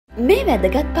මේ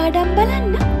වැදගත් පාඩම්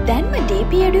බලන්න දැන්ම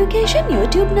DP Education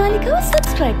YouTube නාලිකාව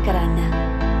subscribe කරන්න.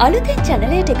 අලුතෙන්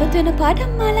channel එකට එකතු වෙන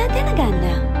පාඩම් මාලා දැනගන්න.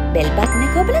 bell button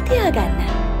එක ඔබලා තියාගන්න.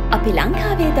 අපි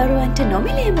ලංකාවේ දරුවන්ට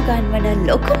නොමිලේම ගන්වන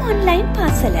ලොකුම online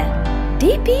පාසල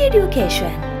DP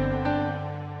Education.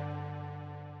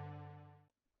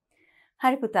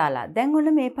 හරි පුතාලා, දැන්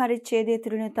ඔන්න මේ පරිච්ඡේදය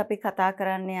තුලිනුත් අපි කතා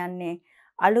කරන්න යන්නේ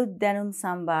අලුත් දැනුම්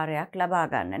සම්භාරයක් ලබා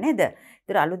ගන්න නේද?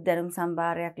 ඒතර අලුත් දැනුම්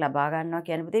සම්භාරයක් ලබා ගන්නවා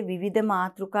කියන්නේ පුතේ විවිධ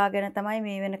මාතෘකා ගැන තමයි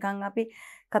මේ වෙනකන් අපි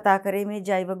කතා කරේ මේ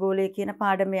ජෛව ගෝලය කියන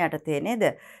පාඩම යටතේ නේද?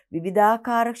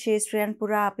 විවිධාකාර ක්ෂේත්‍රයන්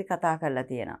පුරා අපි කතා කරලා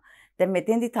තියෙනවා. දැන්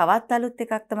මෙතෙන්දි තවත් අලුත්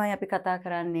එකක් තමයි අපි කතා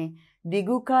කරන්නේ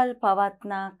දිගුකල්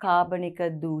පවත්නා කාබනික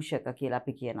දූෂක කියලා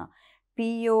අපි කියනවා.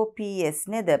 POPs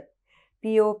නේද?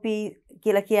 POP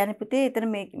කියලා කියන්නේ පුතේ එතන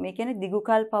මේ කියන්නේ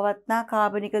දිගුකල් පවත්නා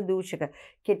කාබනික දූෂක.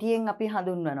 කෙටියෙන් අපි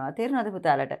හඳුන්වනවා. තේරුණාද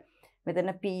පුතාලට? මෙතන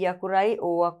P අකුරයි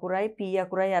O අකුරයි P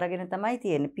අකුරයි අරගෙන තමයි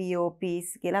තියෙන්නේ. POPs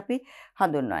කියලා අපි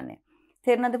හඳුන්වන්නේ.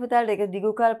 තේරුණාද පුතාලට? ඒක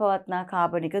දිගුකල් පවත්නා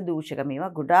කාබනික දූෂක.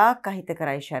 මේවා ගොඩාක්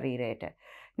අහිතකරයි ශරීරයට.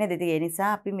 නේද? ඒ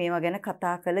නිසා අපි මේවා ගැන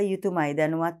කතා කළ යුතුමයි,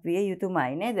 දැනුවත් විය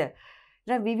යුතුමයි නේද?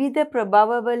 විවිධ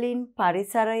ප්‍රභව වලින්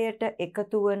පරිසරයට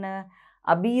එකතු වන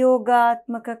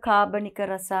අභියෝගාත්මක කාබනික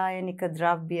රසායනික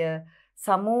ද්‍රව්‍ය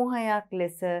සමූහයක්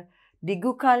ලෙස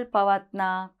දිගුකල්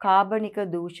පවත්නා කාබනික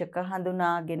දූෂක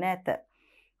හඳුනාගෙන ඇත.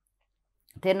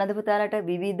 තේරෙනවද පුතාලට?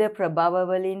 විවිධ ප්‍රභව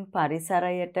වලින්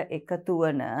පරිසරයට එකතු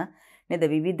වන නේද?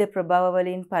 විවිධ ප්‍රභව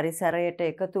වලින් පරිසරයට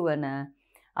එකතු වන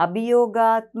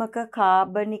අභියෝගාත්මක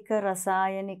කාබනික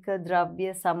රසායනික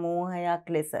ද්‍රව්‍ය සමූහයක්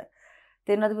ලෙස.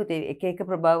 තේරෙනවද පුතේ? එක එක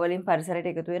ප්‍රභව වලින්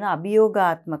පරිසරයට එකතු වෙන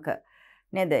අභියෝගාත්මක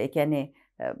නේද? ඒ කියන්නේ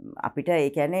අපිට ඒ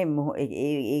කියන්නේ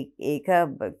ඒක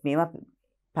මේවා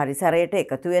පරිසරයට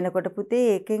එකතු වෙනකොට පුතේ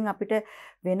ඒකෙන් අපිට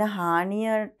වෙන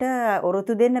හානියට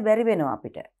ඔරොත්තු දෙන්න බැරි වෙනවා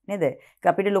අපිට නේද? ඒක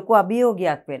අපිට ලොකු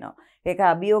අභියෝගයක් වෙනවා. ඒක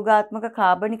අභියෝගාත්මක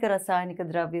කාබනික රසායනික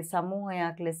ද්‍රව්‍ය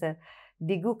සමූහයක් ලෙස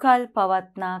දිගුකල්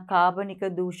පවත්නා කාබනික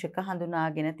දූෂක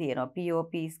හඳුනාගෙන තියෙනවා.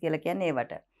 POPs කියලා කියන්නේ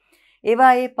ඒවට.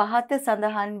 ඒවායේ පහත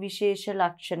සඳහන් විශේෂ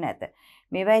ලක්ෂණ ඇත.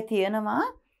 මේවායේ තියෙනවා.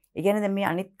 ඒ කියන්නේ දැන් මේ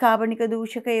අනිත් කාබනික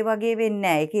දූෂක ඒ වගේ වෙන්නේ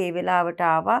නැහැ. ඒක ඒ වෙලාවට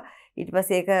ආවා. ඊට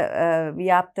පස්සේ ඒක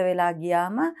ව්‍යාප්ත වෙලා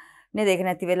ගියාම නේද? ඒක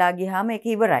නැති වෙලා ගියාම ඒක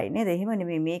ඉවරයි නේද? එහෙම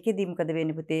නෙමෙයි. මේකෙදි මොකද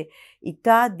වෙන්නේ පුතේ?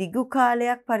 ඊටා දිගු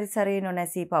කාලයක් පරිසරයේ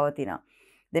නොනැසී පවතිනවා.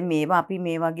 දැන් මේවා අපි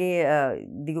මේ වගේ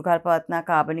දිගු කාල පවත්නා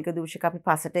කාබනික දූෂක අපි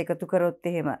පසට එකතු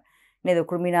කරොත් එහෙම නේද?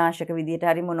 කෘමිනාශක විදියට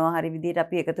හරි මොනවා හරි විදියට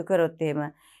අපි එකතු කරොත් එහෙම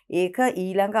ඒක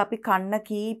ඊළඟ අපි කන්න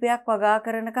කීපයක් වගා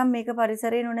කරනකම් මේක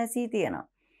පරිසරයේ නොනැසී තියෙනවා.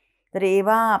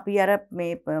 ඒවා අපි අර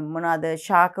මේ මොනවාද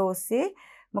ශාක ඔස්සේ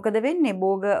මොකද වෙන්නේ?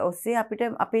 භෝග ඔස්සේ අපිට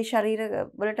අපේ ශරීර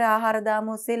වලට ආහාර දාම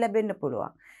ඔස්සේ ලැබෙන්න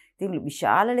පුළුවන්. ඉතින්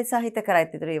විශාල ලෙස අහිතකරයි.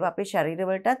 ඒතර ඒවා අපේ ශරීර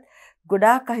වලටත්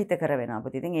ගොඩාක් අහිතකර වෙනවා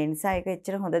පුතේ. ඉතින් ඒ නිසා ඒක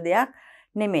එච්චර හොඳ දෙයක්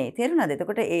නෙමෙයි. තේරුණාද?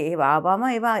 එතකොට ඒවා ආවම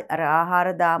ඒවා අර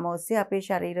ආහාර දාම ඔස්සේ අපේ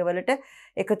ශරීර වලට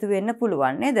එකතු වෙන්න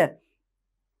පුළුවන් නේද?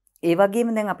 ඒ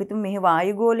වගේම දැන් අපි තුමු මෙහි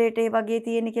වායුගෝලයට ඒ වගේ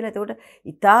තියෙන කියලා. එතකොට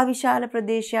ඊටා විශාල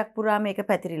ප්‍රදේශයක් පුරා මේක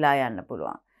පැතිරිලා යන්න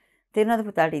පුළුවන්. තේරුණාද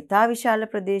පුතාට? ඉතා විශාල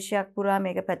ප්‍රදේශයක් පුරා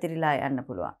මේක පැතිරිලා යන්න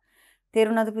පුළුවන්.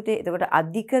 තේරුණාද පුතේ? එතකොට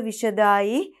අධික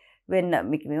විෂදායී වෙන්න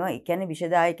මේවා කියන්නේ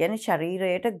විෂදායී කියන්නේ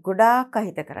ශරීරයට ගොඩාක්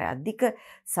අහිතකරයි. අධික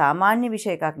සාමාන්‍ය විෂ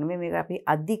එකක් නෙමෙයි. මේක අපි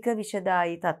අධික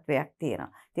විෂදායී තත්වයක්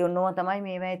තියෙනවා. ඉතින් ඔන්නෝම තමයි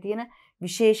මේවායේ තියෙන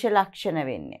විශේෂ ලක්ෂණ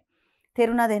වෙන්නේ.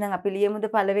 තේරුණාද? එහෙනම් අපි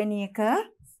ලියමුද පළවෙනි එක?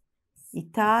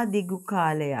 ඉතා දිගු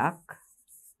කාලයක්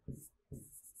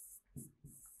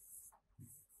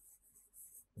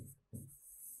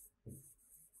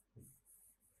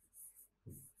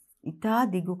ඉතා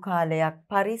දිගු කාලයක්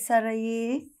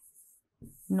පරිසරයේ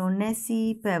නොනැසී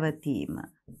පැවතීම.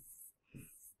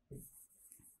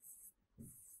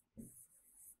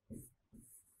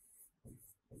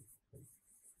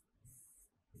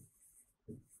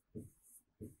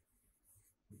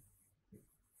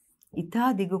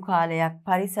 ඉතා දිගු කාලයක්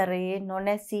පරිසරයේ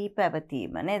නොනැසී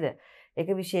පැවතීම නේද? ඒක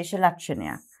විශේෂ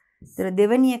ලක්ෂණයක්. ඒතර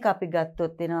දෙවෙනි එක අපි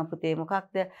ගත්තොත් එනවා පුතේ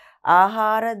මොකක්ද?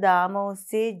 ආහාර දාම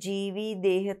ඔස්සේ ජීවී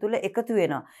දේහ තුල එකතු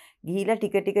වෙනවා. ගිහිලා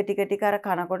ටික අර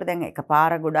කනකොට දැන්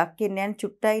එකපාර ගොඩක් එන්නේ නැහැ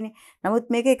චුට්ටයිනේ.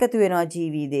 නමුත් මේක එකතු වෙනවා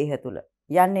ජීවී දේහ තුල.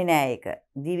 යන්නේ නැහැ ඒක.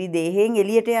 ජීවී දේහෙන්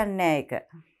එළියට යන්නේ නැහැ ඒක.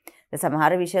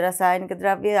 සමහර විෂ රසායනික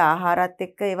ද්‍රව්‍ය ආහාරات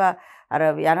එක්ක ඒවා අර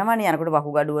යනවනේ යනකොට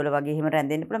වකුගඩු වල වගේ එහෙම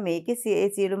රැඳෙන්න පුළුවන්. මේකේ ඒ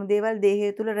සියලුම දේවල්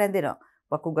දේහය තුල රැඳෙනවා.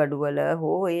 වකුගඩු වල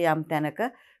හෝ ඒ යම්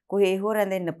තැනක කොහේ හෝ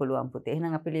රැඳෙන්න පුළුවන් පුතේ.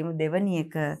 එහෙනම් අපි ලියමු දෙවැනි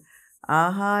එක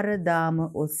ආහාර දාම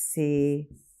ඔස්සේ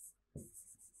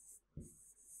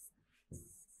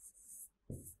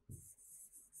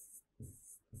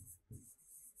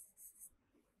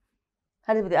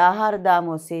හරි පුතේ. ආහාර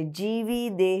දාම ඔස්සේ ජීවී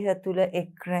දේහ තුල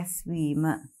එක් රැස්වීම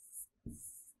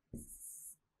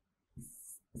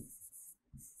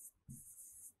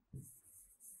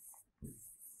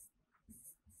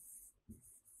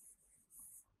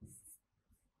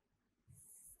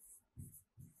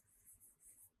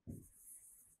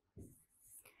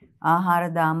ආහාර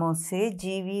දාම ඔස්සේ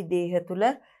ජීවී දේහ තුල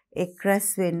එක්රැස්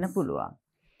වෙන්න පුළුවන්.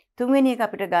 තුන්වෙනි එක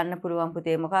අපිට ගන්න පුළුවන්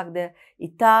පුතේ මොකක්ද?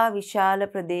 ඊතා විශාල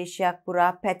ප්‍රදේශයක්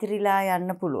පුරා පැතිරිලා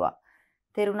යන්න පුළුවන්.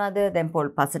 තේරුණාද? දැන් පොල්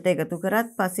පසට එකතු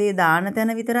කරත් පසේ දාන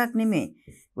තැන විතරක් නෙමෙයි.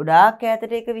 ගොඩාක්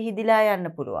ඈතට ඒක විහිදිලා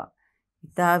යන්න පුළුවන්.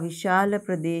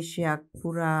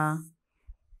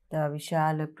 ඊතා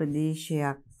විශාල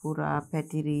ප්‍රදේශයක් පුරා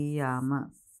පැතිරී යාම.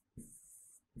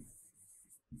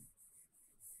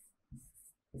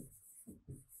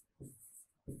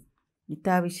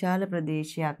 ඊතා විශාල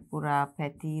ප්‍රදේශයක් පුරා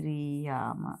පැතිරී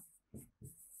යාම.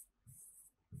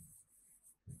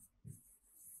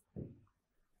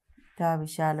 ඊතා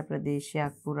විශාල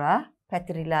ප්‍රදේශයක් පුරා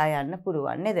පැතිරිලා යන්න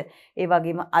පුළුවන් නේද? ඒ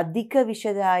වගේම අධික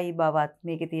විෂදායී බවත්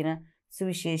මේකේ තියෙන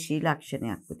සුවිශේෂී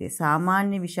ලක්ෂණයක් පුතේ.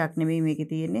 සාමාන්‍ය විෂක් නෙමෙයි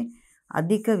මේකේ තියෙන්නේ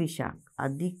අධික විෂක්.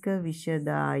 අධික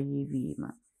විෂදායී වීම.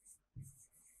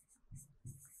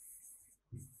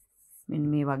 මෙන්න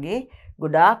මේ වගේ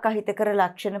ගොඩාක් අහිතකර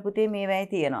ලක්ෂණ පුතේ මේවැයි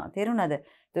තියෙනවා. තේරුණාද?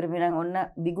 ඒතර මෙලන් ඔන්න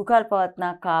දිගුකල්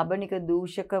පවත්නා කාබනික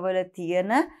දූෂකවල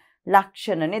තියෙන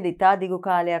ලක්ෂණ නේද? ඉතා දිගු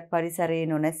කාලයක් පරිසරයේ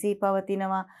නොනැසී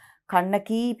පවතිනවා. කන්න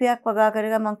කීපයක් වගා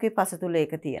කරගම මං කිව්වේ පස තුල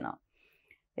ඒක තියෙනවා.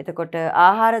 එතකොට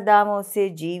ආහාර දාම ඔස්සේ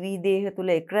ජීවී දේහ තුල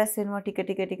එක්රැස් වෙනවා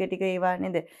ටික ඒවා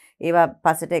නේද? ඒවා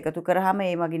පසට එකතු කරාම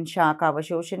ඒ මගින් ශාක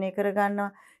අවශෝෂණය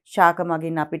කරගන්නවා. ශාක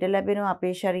මගින් අපිට ලැබෙනවා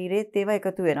අපේ ශරීරයේත් ඒවා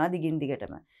එකතු වෙනවා දිගින්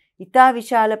දිගටම. ඊතා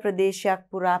විශාල ප්‍රදේශයක්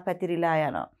පුරා පැතිරිලා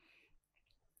යනවා.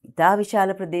 ඊතා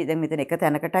විශාල ප්‍රදේශ දැන් මෙතන එක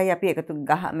තැනකටයි අපි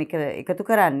එකතු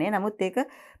කරන්නේ. නමුත් ඒක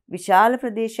විශාල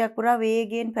ප්‍රදේශයක් පුරා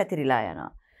වේගයෙන් පැතිරිලා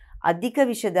යනවා. අධික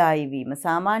විෂදායී වීම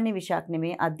සාමාන්‍ය විෂක්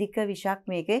නෙමේ අධික විෂක්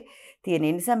මේකේ තියෙන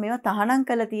නිසා මේවා තහනම්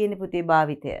කරලා තියෙන පුතේ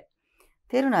භාවිතය.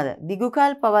 තේරුණාද?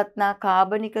 දිගුකල් පවත්නා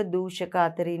කාබනික දූෂක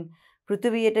අතරින්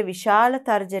පෘථිවියට විශාල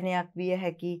තර්ජනයක් විය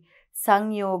හැකි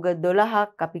සංයෝග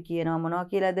 12ක් අපි කියනවා මොනවා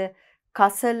කියලාද?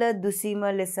 කසල දුසිම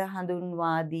ලෙස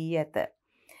හඳුන්වා දී ඇත.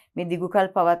 මේ දිගුකල්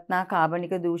පවත්නා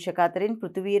කාබනික දූෂක අතරින්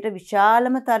පෘථිවියට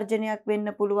විශාලම තර්ජනයක්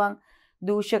වෙන්න පුළුවන්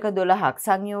දූෂක 12ක්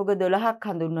සංයෝග 12ක්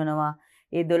හඳුන්වනවා.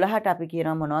 ඒ 12ට අපි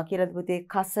කියනවා මොනවා කියලාද පුතේ?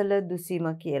 කසල දුසිම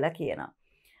කියලා කියනවා.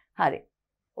 හරි.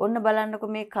 ඔන්න බලන්නකො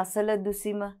මේ කසල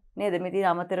දුසිම නේද? මෙතන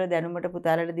අමතර දැනුමට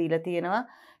පුතාලට දීලා තියෙනවා.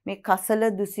 මේ කසල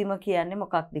දුසිම කියන්නේ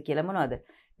මොකක්ද කියලා මොනවද?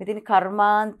 මෙතන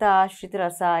කර්මාන්ත ආශ්‍රිත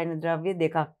රසායන ද්‍රව්‍ය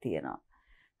දෙකක් තියෙනවා.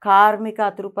 කාර්මික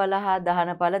අතුරුඵල හා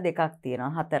දහනඵල දෙකක්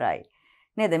තියෙනවා. 4යි.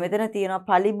 නේද? මෙතන තියෙනවා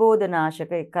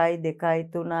පලිබෝධනාශක 1 2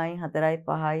 3යි 4යි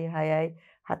 5යි 6යි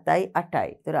 7යි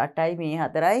 8යි. ඒතර 8යි මේ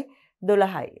 4යි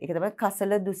 12යි. ඒක තමයි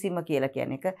කසල දුසිම කියලා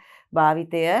කියන්නේ. ඒක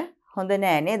භාවිතය හොඳ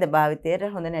නෑ නේද? භාවිතයට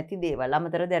හොඳ නැති දේවල්.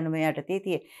 අමතර දැනුම යටතේ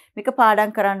තියෙන. මේක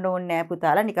පාඩම් කරන්න ඕනේ නෑ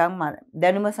පුතාලා. නිකන්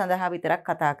දැනුම සඳහා විතරක්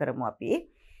කතා කරමු අපි.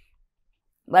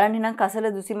 බලන්න එහෙනම් කසල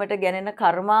දුසිමට ගැනෙන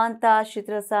කර්මාන්තාශ්‍රිත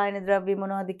රසායන ද්‍රව්‍ය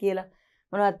මොනවද කියලා?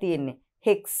 මොනවද තියෙන්නේ?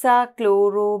 හෙක්සා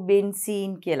ක්ලෝරෝ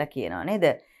බෙන්සීන් කියලා කියනවා නේද?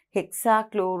 හෙක්සා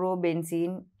ක්ලෝරෝ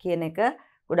බෙන්සීන් කියන එක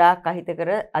ගොඩාක් අහිතකර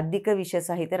අධික විෂ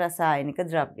සහිත රසායනික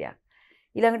ද්‍රව්‍යයක්.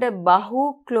 ඊළඟට බහු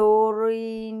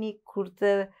ක්ලෝරීනීකృత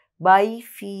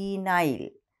බයිෆීනයිල්.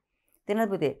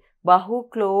 තේරෙනවද පුතේ? බහු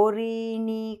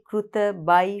ක්ලෝරීනීකృత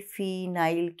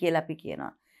බයිෆීනයිල් කියලා අපි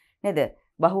කියනවා. නේද?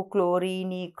 බහු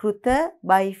ක්ලෝරීනීකృత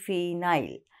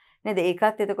බයිෆීනයිල්. නේද?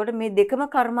 ඒකත් එතකොට මේ දෙකම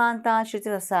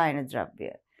කර්මාන්තාශ්‍රිත රසායන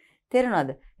ද්‍රව්‍ය.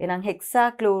 තේරෙනවද? එහෙනම්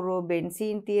හෙක්සා ක්ලෝරෝ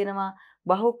බෙන්සීන් තියෙනවා,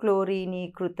 බහු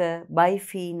ක්ලෝරීනීකృత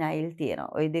බයිෆීනයිල්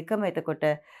තියෙනවා. ওই දෙකම එතකොට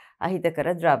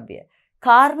අහිතකර ද්‍රව්‍ය.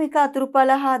 කාර්මික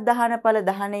අතුරුඵල හා දහනඵල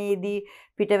දහනයේදී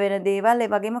පිට වෙන දේවල්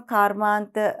ඒ වගේම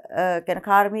කාර්මාන්ත කියන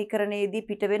කාර්මීකරණයේදී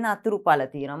පිට වෙන අතුරුඵල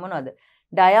තියෙනවා. මොනවද?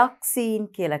 ඩයොක්සින්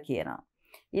කියලා කියනවා.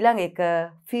 ඊළඟ එක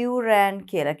ෆියුරෑන්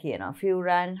කියලා කියනවා.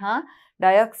 ෆියුරෑන් හා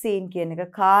ඩයොක්සින් කියන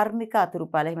එක කාර්මික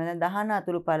අතුරුඵල. එහෙම නැත්නම් දහන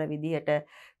අතුරුඵල විදිහට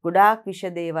ගොඩාක් විෂ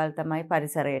දේවල් තමයි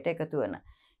පරිසරයට එකතු වෙන.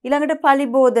 ඊළඟට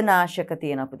පලිබෝධනාශක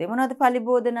තියෙනවා පුතේ. මොනවද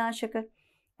පලිබෝධනාශක?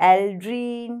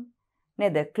 ඇල්ඩ්‍රීන්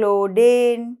නේද?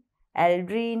 ක්ලෝඩේන්,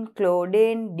 ඇල්ඩ්‍රීන්,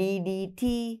 ක්ලෝඩේන්,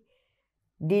 DDT,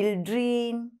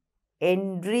 ඩිල්ඩ්‍රීන්,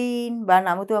 එන්ඩ්‍රීන් බාන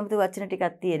අමුතු වචන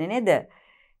ටිකක් තියෙන නේද?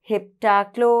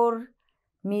 හෙප්ටාක්ලෝර්,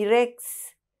 මිරෙක්ස්,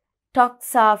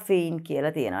 ටොක්සාෆීන්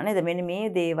කියලා තියෙනවා නේද? මෙන්න මේ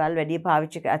දේවල් වැඩි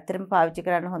ඇත්තටම පාවිච්චි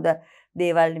කරන්න හොඳ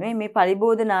දේවල් නෙමෙයි. මේ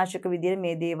පලිබෝධනාශක විදිහට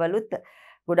මේ දේවලුත්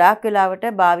ගොඩාක් වෙලාවට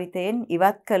භාවිතයෙන්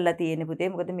ඉවත් කරලා තියෙන පුතේ.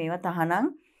 මොකද මේවා තහනම්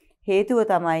හේතුව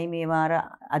තමයි මේවා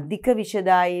අධික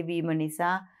විෂදායී වීම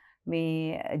නිසා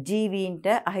මේ ජීවීන්ට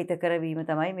අහිතකර වීම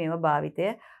තමයි මේවා භාවිතය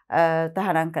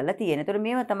තහනම් කරලා තියෙන්නේ. ඒතකොට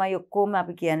මේවා තමයි ඔක්කොම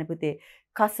අපි කියන්නේ පුතේ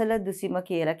කසල දුසිම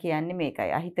කියලා කියන්නේ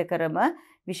මේකයි. අහිතකරම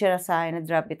විෂ රසායන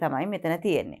ද්‍රව්‍ය තමයි මෙතන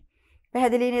තියෙන්නේ.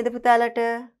 පැහැදිලි නේද පුතාලට?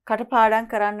 කටපාඩම්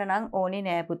කරන්න නම් ඕනේ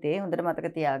නෑ පුතේ. හොඳට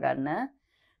මතක තියාගන්න.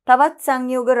 තවත්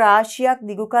සංයෝග රාශියක්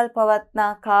දිගුකල් පවත්නා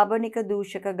කාබනික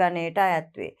දූෂක ගණයට අයත්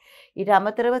වේ. ඊට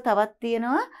අමතරව තවත්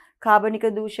තියෙනවා කාබනික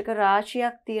දූෂක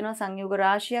රාශියක් තියෙනවා සංයෝග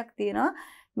රාශියක් තියෙනවා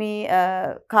මේ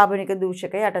කාබනික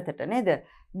දූෂක යටතට නේද?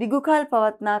 දිගුකල්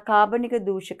පවත්නා කාබනික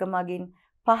දූෂක මගින්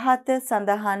පහත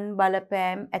සඳහන්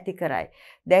බලපෑම් ඇති කරයි.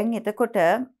 දැන් එතකොට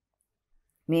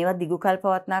මේවා දිගුකල්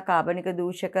පවත්නා කාබනික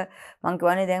දූෂක මං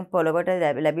කියවනේ දැන් පොළවට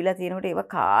ලැබිලා තියෙනකොට ඒවා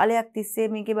කාලයක් තිස්සේ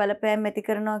මේකේ බලපෑම් ඇති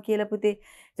කරනවා කියලා පුතේ.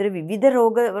 ඒතර විවිධ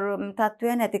රෝග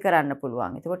තත්ත්වයන් ඇති කරන්න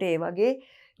පුළුවන්. එතකොට ඒ වගේ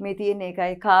මේ තියෙන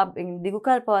එකයි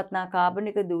දිගුකල් පවත්නා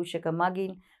කාබනික දූෂක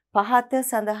මගින් පහත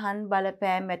සඳහන්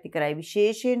බලපෑම් ඇති කරයි.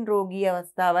 විශේෂයෙන් රෝගී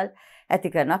අවස්ථාවල් ඇති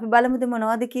කරනවා. අපි බලමුද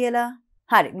මොනවද කියලා?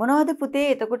 හරි. මොනවද පුතේ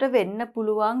එතකොට වෙන්න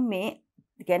පුළුවන් මේ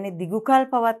කියන්නේ දිගුකල්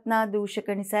පවත්නා දූෂක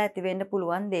නිසා ඇති වෙන්න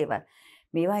පුළුවන් දේවල්.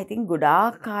 මේවා ඉතින්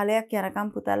ගොඩාක් කාලයක් යනකම්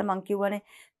පුතාලා මං කියවනේ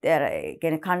අර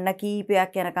කියන්නේ කන්න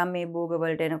කීපයක් යනකම් මේ භෝග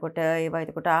වලට එනකොට ඒවා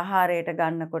එතකොට ආහාරයට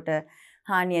ගන්නකොට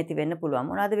හානිය ඇති වෙන්න පුළුවන්.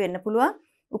 මොනවද වෙන්න පුළුවන්?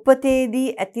 උපතේදී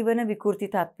ඇතිවන විකෘති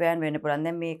තත්වයන් වෙන්න පුළුවන්.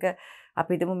 දැන් මේක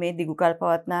අපි හිතමු මේ දිගුකල්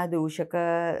පවත්නා දූෂක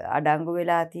අඩංගු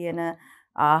වෙලා තියෙන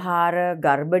ආහාර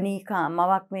ගර්භණී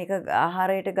මවක් මේක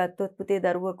ආහාරයට ගත්තොත් පුතේ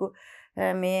දරුවෙකු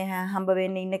මේ හම්බ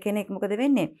වෙන්න ඉන්න කෙනෙක් මොකද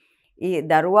වෙන්නේ? ඒ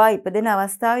දරුවා ඉපදෙන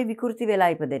අවස්ථාවේ විකෘති වෙලා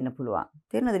ඉපදෙන්න පුළුවන්.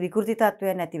 තේරෙනවද? විකෘති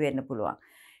තත්වයන් නැති වෙන්න පුළුවන්.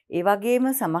 ඒ වගේම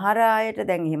සමහර අයට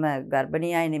දැන් එහෙම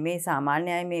ගර්භණී අය නෙමේ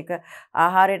සාමාන්‍ය අය මේක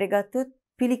ආහාරයට ගත්තොත්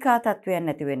පිළිකා තත්වයන්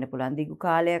නැති වෙන්න පුළුවන්. දිගු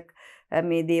කාලයක්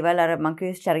මේ දේවල් අර මං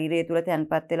කිව්වේ ශරීරය තුල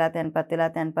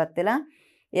තැන්පත් වෙලා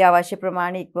ඒ අවශ්‍ය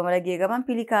ප්‍රමාණය ඉක්මවල ගිය ගමන්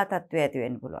පිළිකා තත්වය ඇති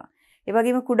වෙන්න පුළුවන්. ඒ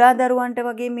වගේම කුඩා දරුවන්ට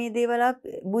වගේ මේ දේවල්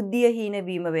බුද්ධිය හීන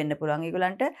වීම වෙන්න පුළුවන්.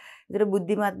 ඒගොල්ලන්ට ඒතර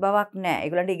බුද්ධිමත් බවක් නැහැ.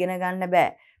 ඒගොල්ලන්ට ඉගෙන ගන්න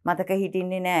බෑ. මතක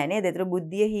හිටින්නේ නැහැ නේද? ඒතර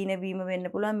බුද්ධිය හීන වීම වෙන්න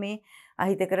පුළුවන් මේ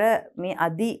අහිතකර මේ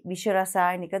අදි විෂ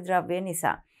රසායනික ද්‍රව්‍ය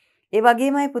නිසා. ඒ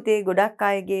වගේමයි පුතේ ගොඩක්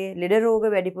අයගේ ලෙඩ රෝග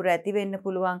වැඩිපුර ඇති වෙන්න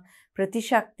පුළුවන්.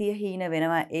 ප්‍රතිශක්තිය හීන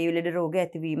වෙනවා. ඒ ලෙඩ රෝග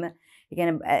ඇතිවීම ඒ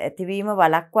කියන්නේ ඇතිවීම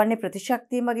වළක්වන්නේ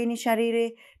ප්‍රතිශක්තිය මගින් ශරීරයේ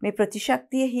මේ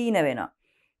ප්‍රතිශක්තිය හීන වෙනවා.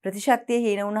 ප්‍රතිශක්තිය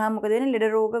හීන වුණාම මොකද වෙන්නේ?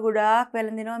 ලෙඩ රෝග ගොඩාක්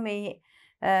වැළඳෙනවා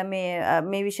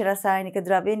මේ විෂ රසායනික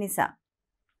ද්‍රව්‍ය නිසා.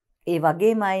 ඒ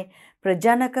වගේමයි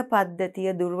ප්‍රජනක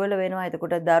පද්ධතිය දුර්වල වෙනවා.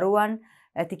 එතකොට දරුවන්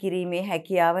ඇති කිරීමේ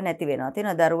හැකියාව නැති වෙනවා.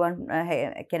 තේනවා දරුවන්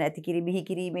කියන්නේ ඇති කිරි බිහි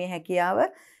කිරීමේ හැකියාව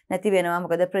නැති වෙනවා.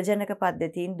 මොකද ප්‍රජනක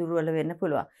පද්ධතීන් දුර්වල වෙන්න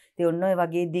පුළුවන්. ඉතින් ඔන්න ඔය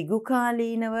වගේ දිගු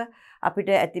කාලීනව අපිට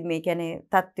ඇති මේ කියන්නේ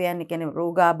තත්වයන් කියන්නේ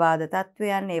රෝගාබාධ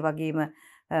තත්වයන් ඒ වගේම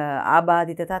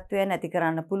ආබාධිත තත්වයන් ඇති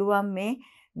කරන්න පුළුවන් මේ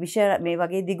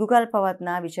වගේ දිගුකල්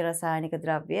පවත්නා විෂ රසායනික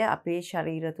ද්‍රව්‍ය අපේ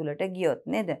ශරීර තුලට ගියොත්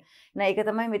නේද? එහෙනම් ඒක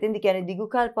තමයි මෙතෙන්දි කියන්නේ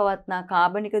දිගුකල් පවත්නා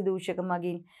කාබනික දූෂක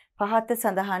මගින් පහත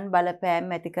සඳහන්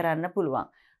බලපෑම් ඇති කරන්න පුළුවන්.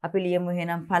 අපි ලියමු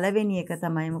එහෙනම් පළවෙනි එක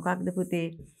තමයි මොකක්ද පුතේ?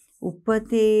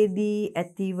 උපතේදී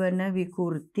ඇතිවන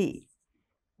විකෘති.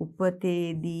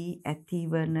 උපතේදී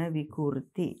ඇතිවන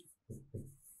විකෘති.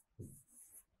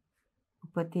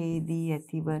 උපතේදී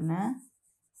ඇතිවන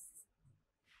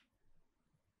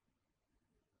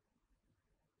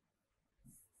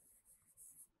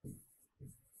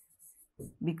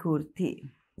විකෘති.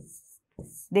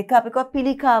 දෙක අපි කව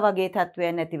පිළිකා වගේ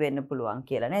තත්වයන් නැති වෙන්න පුළුවන්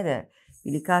කියලා නේද?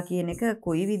 පිළිකා කියන එක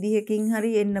කොයි විදිහකින්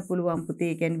හරි එන්න පුළුවන්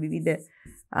පුතේ. කියන්නේ විවිධ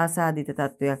ආසාදිත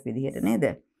තත්වයක් විදිහට නේද?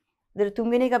 ඒතර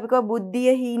තුන්වෙනි එක අපි කව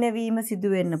බුද්ධිය හීන වීම සිදු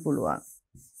වෙන්න පුළුවන්.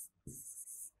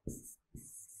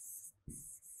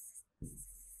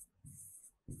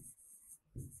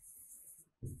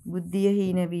 බුද්ධිය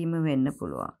හීන වීම වෙන්න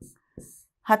පුළුවන්.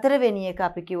 හතරවෙනි එක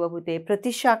අපි කිව්ව පුතේ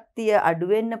ප්‍රතිශක්තිය අඩු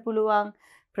වෙන්න පුළුවන්.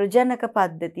 ප්‍රජනක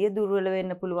පද්ධතිය දුර්වල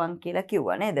වෙන්න පුළුවන් කියලා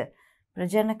කිව්වා නේද?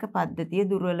 ප්‍රජනක පද්ධතිය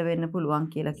දුර්වල වෙන්න පුළුවන්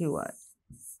කියලා කිව්වා.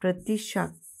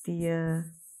 ප්‍රතිශක්තිය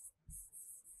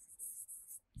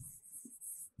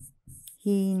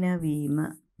හීන වීම.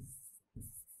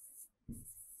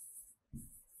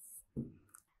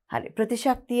 හරි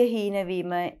ප්‍රතිශක්තිය හීන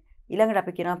වීම ඊළඟට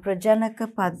අපි කියනවා ප්‍රජනක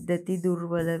පද්ධති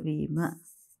දුර්වල වීම.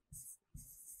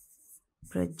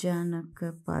 ප්‍රජනක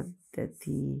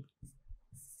පද්ධති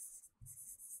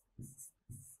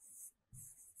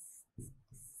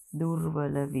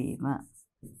දුර්වල වීම.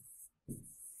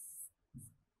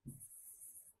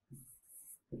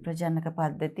 ප්‍රජනක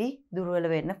පද්ධති දුර්වල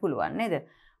වෙන්න පුළුවන් නේද?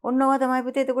 ඔන්නෝව තමයි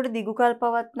පුතේ එතකොට දිගුකල්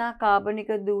පවත්නා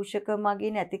කාබනික දූෂක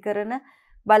මගින් ඇති කරන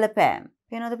බලපෑම්.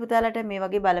 වෙනවද පුතාලට මේ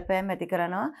වගේ බලපෑම් ඇති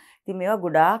කරනවා. ඉතින් මේවා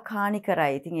ගොඩාක්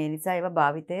හානිකරයි. ඉතින් ඒ නිසා ඒවා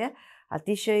භාවිතය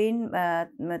අතිශයින්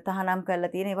තහනම්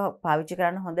කරලා තියෙන ඒවා පාවිච්චි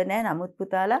කරන්න හොඳ නෑ. නමුත්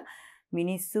පුතාලා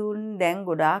මිනිස්සුන් දැන්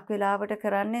ගොඩාක් වෙලාවට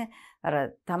කරන්නේ අර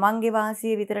තමන්ගේ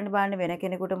වාසිය විතරනේ බලන්නේ වෙන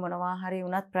කෙනෙකුට මොනවා හරි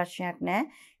වුණත් ප්‍රශ්නයක් නෑ.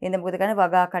 එහෙනම් මොකද කරන්නේ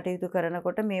වගා කටයුතු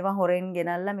කරනකොට මේවා හොරෙන්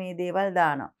ගෙනල්ලා මේ දේවල්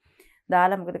දානවා.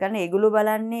 දාලා මොකද කරන්නේ? ඒගොල්ලෝ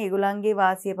බලන්නේ ඒගොල්ලන්ගේ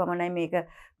වාසිය පමණයි මේක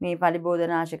මේ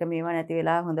පලිබෝධනාශක මේවා නැති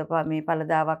වෙලා හොඳ මේ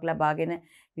පළදාවක් ලබාගෙන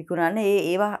විකුණන්නේ.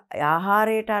 ඒවා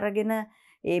ආහාරයට අරගෙන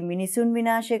ඒ මිනිසුන්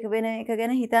විනාශක වෙන එක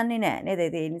ගැන හිතන්නේ නැහැ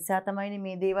නේද? ඒ නිසා තමයි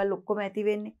මේ දේවල් ඔක්කොම ඇති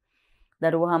වෙන්නේ.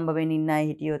 දරුවෝ හම්බ වෙමින් ඉන්න අය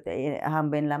හිටියොත්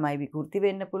හම්බෙන් ළමයි විකෘති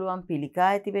වෙන්න පුළුවන්, පිළිකා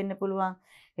ඇති වෙන්න පුළුවන්.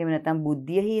 එහෙම නැත්නම්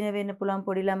බුද්ධිය හීන වෙන්න පුළුවන්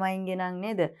පොඩි ළමයින්ගේ නම්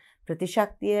නේද?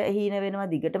 ප්‍රතිශක්තිය හීන වෙනවා,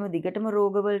 දිගටම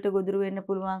රෝග වලට ගොදුරු වෙන්න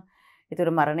පුළුවන්. ඒතර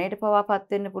මරණයට පවාපත්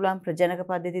වෙන්න පුළුවන්. ප්‍රජනක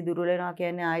පද්ධති දුර්වල වෙනවා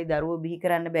කියන්නේ ආයි දරුවෝ බිහි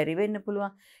කරන්න බැරි වෙන්න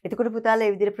පුළුවන්. එතකොට පුතාලා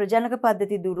මේ විදිහට ප්‍රජනක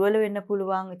පද්ධති දුර්වල වෙන්න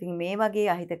පුළුවන්. ඉතින් මේ වගේ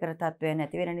අහිතකර තත්ත්වයන්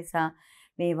නැති වෙන නිසා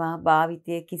මේවා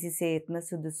භාවිතයේ කිසිසේත්ම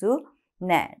සුදුසු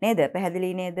නෑ නේද?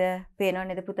 පැහැදිලි නේද? පේනව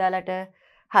නේද පුතාලට?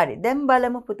 හරි. දැන්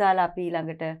බලමු පුතාලා අපි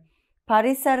ඊළඟට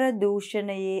පරිසර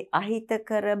දූෂණයේ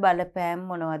අහිතකර බලපෑම්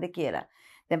මොනවද කියලා.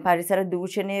 දැන් පරිසර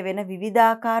දූෂණය වෙන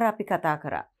විවිධාකාර අපි කතා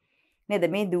කරා. නේද?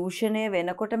 මේ දූෂණය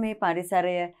වෙනකොට මේ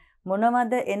පරිසරය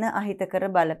මොනවද එන අහිතකර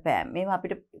බලපෑම්? මේවා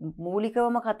අපිට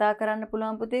මූලිකවම කතා කරන්න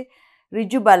පුළුවන් පුතේ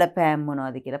ඍජු බලපෑම්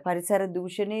මොනවද කියලා. පරිසර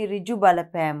දූෂණයේ ඍජු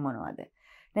බලපෑම් මොනවද?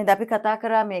 නේද? අපි කතා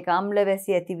කරා මේක අම්ල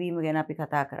වැසි ඇතිවීම ගැන අපි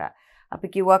කතා කරා. අපි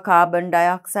කිව්වා කාබන්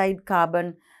ඩයොක්සයිඩ්,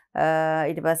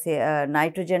 ඊට පස්සේ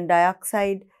නයිට්‍රජන්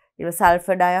ඩයොක්සයිඩ්, ඊට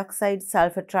සල්ෆර් ඩයොක්සයිඩ්,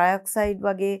 සල්ෆර් ට්‍රයොක්සයිඩ්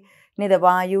වගේ නේද?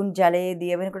 වායුන් ජලයේ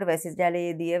දිය වෙනකොට වැසි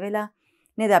ජලයේ දිය වෙලා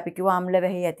නේද? අපි කිව්වා අම්ල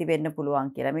වැහි ඇති වෙන්න පුළුවන්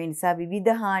කියලා. මේ නිසා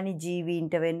විවිධ හානි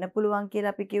ජීවීන්ට වෙන්න පුළුවන්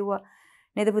කියලා අපි කිව්වා.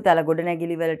 නේද පුතාලා?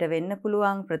 ගොඩනැගිලි වලට වෙන්න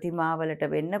පුළුවන්, ප්‍රතිමා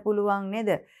වලට වෙන්න පුළුවන්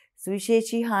නේද?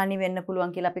 සුවිශේෂී හානි වෙන්න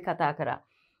පුළුවන් කියලා අපි කතා කරා.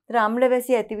 අම්ල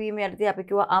වැසි ඇතිවීම යටතේ අපි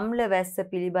කිව්වා අම්ල වැස්ස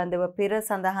පිළිබඳව පෙර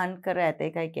සඳහන් කර ඇත.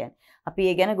 ඒකයි කියන්නේ. අපි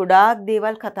ඒ ගැන ගොඩාක්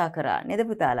දේවල් කතා කරා නේද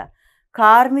පුතාලා?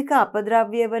 කාර්මික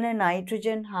අපද්‍රව්‍ය වන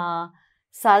නයිට්‍රජන් හා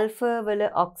සල්ෆර් වල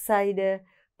ඔක්සයිඩ්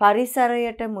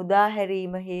පරිසරයට මුදා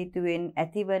හැරීම හේතුවෙන්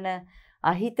ඇතිවන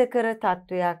අහිතකර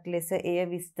තත්වයක් ලෙස එය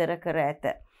විස්තර කර ඇත.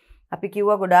 අපි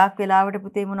කිව්වා ගොඩාක් වෙලාවට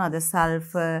පුතේ මොනවද?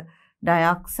 සල්ෆර්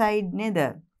ඩයොක්සයිඩ් නේද?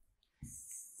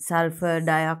 සල්ෆර්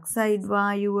ඩයොක්සයිඩ්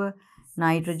වායුව,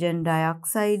 නයිට්‍රජන්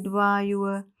ඩයොක්සයිඩ් වායුව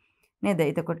නේද?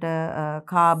 එතකොට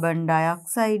කාබන්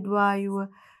ඩයොක්සයිඩ්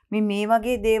වායුව මේ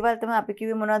වගේ දේවල් තමයි අපි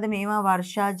කිව්වේ මොනවද? මේවා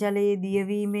වර්ෂා ජලයේ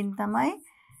දියවීමෙන් තමයි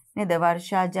නේද?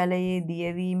 වර්ෂා ජලයේ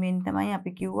දියවීමෙන් තමයි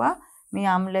අපි කිව්වා මේ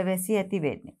අම්ල වැසි ඇති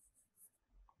වෙන්නේ.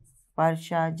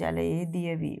 වර්ෂා ජලයේ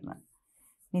දියවීම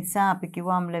නිසා අපි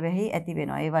කිව්වා අම්ල වැහි ඇති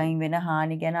වෙනවා. ඒ වයින් වෙන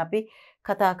හානි ගැන අපි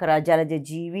කතා කරා. ජලජ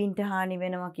ජීවීන්ට හානි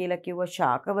වෙනවා කියලා කිව්වා.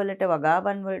 ශාක වලට,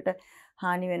 වගාවන් වලට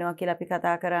හානි වෙනවා කියලා අපි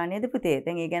කතා කරා නේද පුතේ?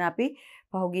 දැන් ඒ ගැන අපි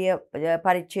පහුගිය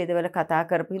පරිච්ඡේදවල කතා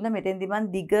කරපු හින්දා මෙතෙන්දි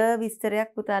මම දිග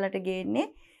විස්තරයක් පුතාලට ගේන්නේ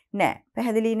නෑ.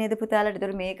 පැහැදිලි නේද පුතාලට?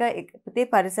 ඒතර මේක පුතේ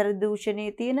පරිසර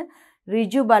දූෂණයේ තියෙන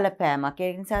ඍජු බලපෑමක්.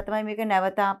 ඒ නිසා තමයි මේක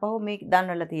නැවත ආපහු මේ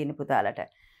දන්වලා තියෙන්නේ පුතාලට.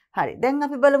 හරි. දැන්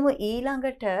අපි බලමු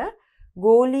ඊළඟට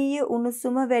ගෝලීය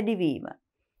උණුසුම වැඩිවීම.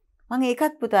 මම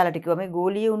ඒකත් පුතාලට කිව්වා මේ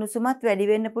ගෝලීය උණුසුමත් වැඩි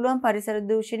වෙන්න පුළුවන් පරිසර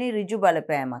දූෂණයේ ඍජු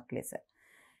බලපෑමක් ලෙස.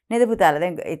 නේද පුතාලා?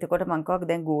 දැන් එතකොට මම කිව්වා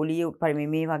දැන් ගෝලීය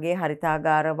මේ වගේ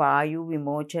හරිතාගාර වායු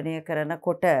විමෝචනය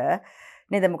කරනකොට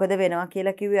නේද මොකද වෙනවා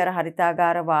කියලා කිව්වේ? අර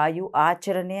හරිතාගාර වායු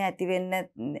ආචරණය ඇති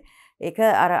වෙන්න ඒක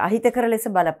අර අහිතකර ලෙස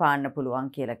බලපාන්න පුළුවන්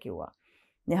කියලා කිව්වා.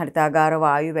 මේ හරිතාගාර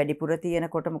වායු වැඩිපුර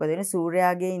තියෙනකොට මොකද වෙන්නේ?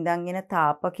 සූර්යාගේ ඉඳන් එන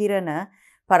තාප කිරණ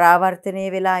පරාවර්තනය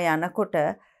වෙලා යනකොට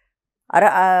අර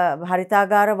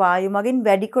හරිතාගාර වායු මගින්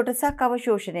වැඩි කොටසක්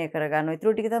අවශෝෂණය කරගන්නවා.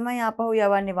 ඊටු ටික තමයි ආපහු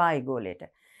යවන්නේ වායුගෝලයට.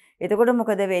 එතකොට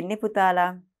මොකද වෙන්නේ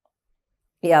පුතාලා?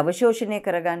 ඒ අවශෝෂණය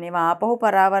කරගන්නේ ආපහු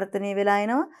පරාවර්තනය වෙලා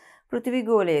එනවා පෘථිවි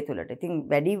ගෝලය තුලට. ඉතින්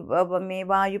වැඩි මේ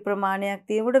වායු ප්‍රමාණයක්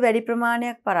තියෙනකොට වැඩි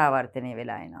ප්‍රමාණයක් පරාවර්තනය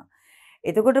වෙලා එනවා.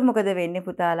 එතකොට මොකද වෙන්නේ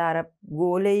පුතාලා? අර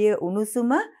ගෝලීය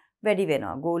උණුසුම වැඩි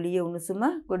වෙනවා. ගෝලීය උණුසුම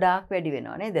ගොඩාක් වැඩි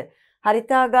වෙනවා නේද?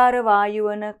 හරිතාගාර වායු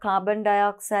වන කාබන්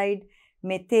ඩයොක්සයිඩ්,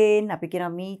 මෙතේන්, අපි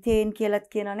කියනවා මීතේන් කියලාත්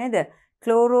කියනවා නේද?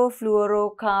 ක්ලෝරෝ ෆ්ලුවරෝ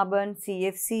කාබන්,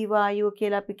 CFC වායුව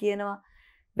කියලා අපි කියනවා.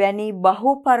 වැනි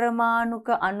බහු පරමාණුක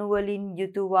අණු වලින්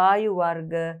යුතු වායු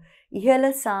වර්ග ඉහළ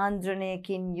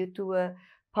සාන්ද්‍රණයකින් යුතුව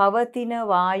පවතින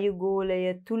වායුගෝලය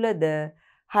තුලද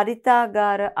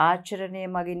හරිතාගාර ආචරණය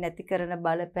මගින් ඇති කරන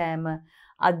බලපෑම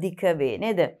අධික වේ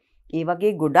නේද? ඒ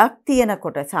වගේ ගොඩක්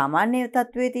තියෙනකොට සාමාන්‍ය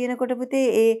තත්වයේ තියෙනකොට පුතේ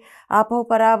ඒ ආපහු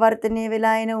පරාවර්තනය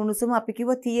වෙලා එන උණුසුම අපි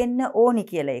කිව්ව තියෙන්න ඕනි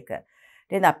කියලා ඒක.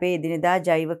 නේද? අපේ එදිනෙදා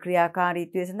ජෛව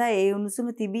ක්‍රියාකාරීත්වය සඳහා ඒ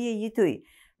උණුසුම තිබිය යුතුයි.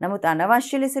 නමුත්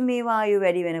අනවශ්‍ය ලෙස මේ වායුව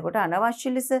වැඩි වෙනකොට අනවශ්‍ය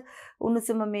ලෙස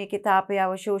උණුසුම මේකේ තාපය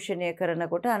අවශෝෂණය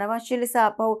කරනකොට අනවශ්‍ය ලෙස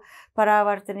ආපහු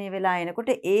පරාවර්තනය වෙලා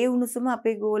එනකොට ඒ උණුසුම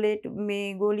අපේ ගෝලයට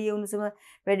මේ ගෝලීය උණුසුම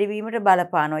වැඩිවීමට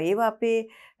බලපානවා. ඒවා අපේ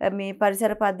මේ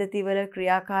පරිසර පද්ධතිවල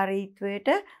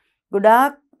ක්‍රියාකාරීත්වයට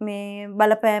ගොඩාක් මේ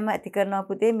බලපෑම ඇති කරනවා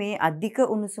පුතේ මේ අධික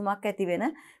උණුසුමක් ඇති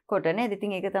වෙනකොට නේද?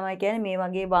 ඉතින් ඒක තමයි කියන්නේ මේ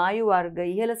වගේ වායු වර්ග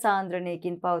ඉහළ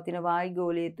සාන්ද්‍රණයකින් පවතින වායු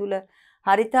ගෝලය තුල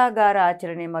හරිතාගාර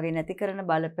ආචරණය මගින් ඇති කරන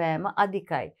බලපෑම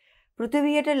අධිකයි.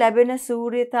 පෘථිවියට ලැබෙන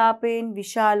සූර්ය තාපයෙන්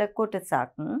විශාල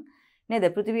කොටසක් නේද?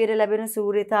 පෘථිවියට ලැබෙන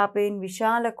සූර්ය තාපයෙන්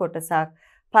විශාල කොටසක්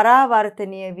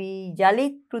පරාවර්තනීය වී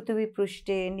යලිත් පෘථිවි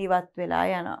පෘෂ්ඨයෙන් ඉවත් වෙලා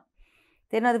යනවා.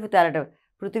 තේරෙනවද පුතාලට?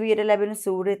 පෘථිවියට ලැබෙන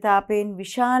සූර්ය තාපයෙන්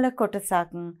විශාල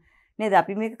කොටසක් නේද?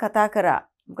 අපි මේක කතා කරා.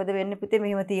 මොකද වෙන්නේ පුතේ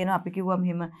මෙහෙම තියෙනවා. අපි කිව්වා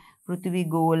මෙහෙම පෘථිවි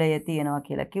ගෝලය තියෙනවා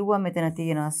කියලා. කිව්වා මෙතන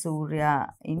තියෙනවා සූර්යයා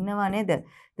ඉන්නවා නේද?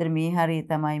 ඒතර මේ හරිය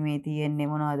තමයි මේ තියෙන්නේ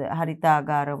මොනවද?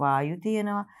 හරිතාගාර වායු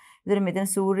තියෙනවා. ඒතර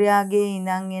මෙතන සූර්යාගේ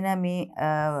ඉඳන් එන මේ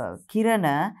කිරණ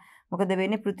මොකද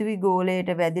වෙන්නේ පෘථිවි ගෝලයට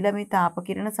වැදිලා මේ තාප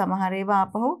කිරණ සමහර ඒවා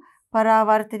ආපහු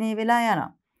පරාවර්තනය වෙලා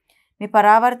යනවා. මේ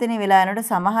පරාවර්තනය වෙලා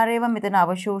යනකොට සමහර ඒවා මෙතන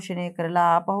අවශෝෂණය කරලා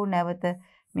ආපහු නැවත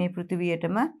මේ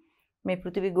පෘථිවියටම මේ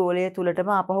පෘථිවි ගෝලය තුලටම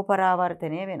ආපහු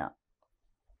පරාවර්තනය වෙනවා.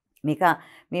 මේක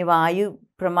මේ වායු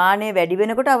ප්‍රමාණය වැඩි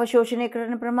වෙනකොට අවශෝෂණය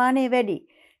කරන ප්‍රමාණය වැඩි.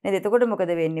 නේද? එතකොට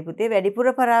මොකද වෙන්නේ පුතේ?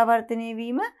 වැඩිපුර පරාවර්තනය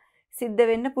වීම සිද්ධ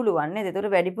වෙන්න පුළුවන් නේද? එතකොට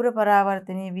වැඩිපුර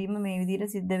පරාවර්තනය වීම මේ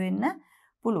විදිහට සිද්ධ වෙන්න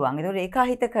පුළුවන්. ඒතකොට ඒක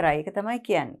අහිතකරයි. ඒක තමයි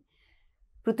කියන්නේ.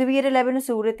 පෘථිවියට ලැබෙන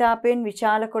සූර්යතාපයෙන්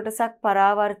විශාල කොටසක්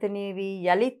පරාවර්තනය වී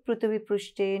යලිත් පෘථිවි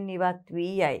පෘෂ්ඨයෙන් ඉවත්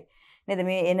වී යයි. නේද?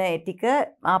 මේ එන ටික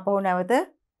ආපහු නැවත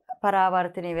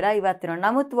පරාවර්තනය වෙලා ඉවත් වෙනවා.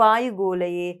 නමුත් වායු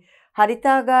ගෝලයේ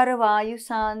හරිතාගාර වායු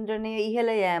සාන්ද්‍රණය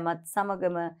ඉහළ යෑමත්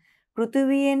සමගම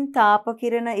පෘථිවියෙන් තාප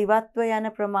කිරණ ඉවත්ව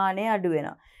යන ප්‍රමාණය අඩු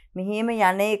වෙනවා. මෙහිම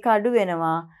යන එක අඩු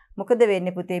වෙනවා. මොකද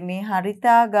වෙන්නේ පුතේ මේ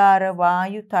හරිතාගාර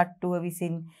වායු තට්ටුව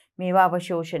විසින් මේවා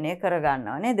අවශෝෂණය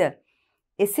කරගන්නවා නේද?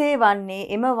 එසේ වන්නේ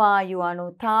එම වායු අණු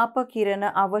තාප කිරණ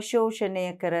අවශෝෂණය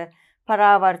කර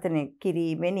පරාවර්තනය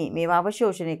කිරීමෙනි. මේවා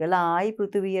අවශෝෂණය කළා ආයි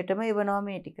පෘථිවියටම එවනවා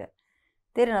මේ ටික.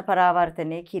 තේරෙන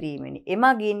පරාවර්තනය කිරීමෙනි.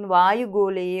 එමගින් වායු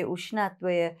ගෝලයේ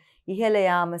උෂ්ණත්වය ඉහළ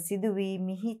යාම සිදු වී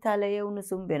මිහිතලය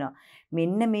උණුසුම් වෙනවා.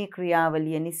 මෙන්න මේ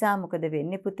ක්‍රියාවලිය නිසා මොකද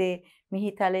වෙන්නේ පුතේ?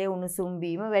 මිහිතලය උණුසුම්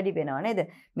වීම වැඩි වෙනවා නේද?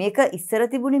 මේක ඉස්සර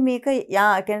තිබුණේ මේක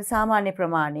කියන්නේ සාමාන්‍ය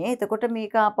ප්‍රමාණය. එතකොට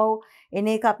මේක ආපහු එන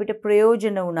එක අපිට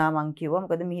ප්‍රයෝජන වුණා මං කිව්වා.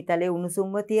 මොකද මිහිතලය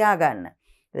උණුසුම්ව තියාගන්න.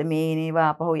 මේ එනවා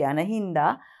ආපහු යන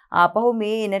හින්දා ආපහු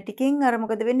මේ එන ටිකෙන් අර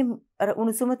මොකද වෙන්නේ? අර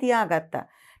උණුසුම තියාගත්තා.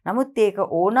 නමුත් ඒක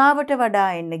ඕනාවට වඩා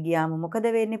එන්න ගියාම මොකද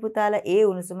වෙන්නේ පුතාලා? ඒ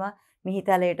උණුසුම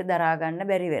මිහිතලයට දරා ගන්න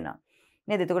බැරි වෙනවා.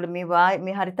 නේද? එතකොට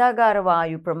මේ හරිතාගාර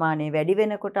වායු ප්‍රමාණය වැඩි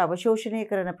වෙනකොට අවශෝෂණය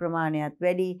කරන ප්‍රමාණයත්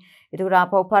වැඩි. එතකොට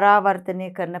ආපහු පරාවර්තනය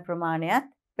කරන ප්‍රමාණයත්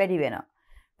වැඩි වෙනවා.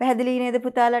 පැහැදිලි නේද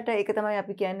පුතාලට? ඒක තමයි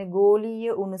අපි කියන්නේ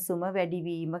ගෝලීය උණුසුම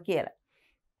වැඩිවීම කියලා.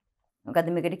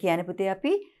 මොකද මේකට කියන්නේ පුතේ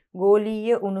අපි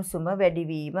ගෝලීය උණුසුම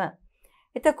වැඩිවීම.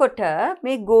 එතකොට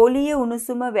මේ ගෝලීය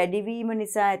උණුසුම වැඩිවීම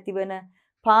නිසා ඇතිවන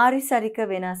පාරිසරික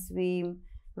වෙනස් වීම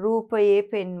රූපයේ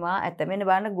පෙන්වා ඇත. මෙන්න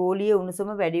බලන්න ගෝලීය උණුසුම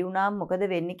වැඩි වුණාම මොකද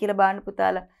වෙන්නේ කියලා බලන්න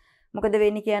පුතාලා. මොකද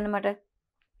වෙන්නේ කියන්න මට.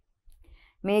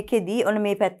 මේකෙදී ඔන්න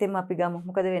මේ පැත්තෙන් අපි ගමු.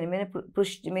 මොකද වෙන්නේ?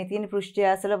 මේ තියෙන පෘෂ්ඨය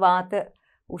ඇසල වාත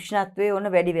උෂ්ණත්වය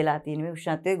ඔන්න වැඩි වෙලා තියෙනවා. මේ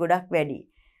උෂ්ණත්වය ගොඩක් වැඩි.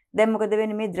 දැන් මොකද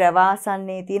වෙන්නේ? මේ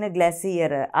ද්‍රවාසන්නයේ තියෙන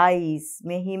ග්ලැසියර්, අයිස්,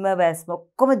 මේ හිමවැස්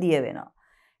ඔක්කොම දිය වෙනවා.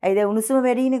 ඇයි දැන් උණුසුම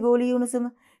වැඩිනේ ගෝලීය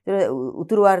උණුසුම.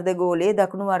 උතුරු වර්ධ ගෝලයේ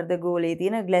දකුණු වර්ධ ගෝලයේ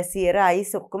තියෙන ග්ලැසියර්,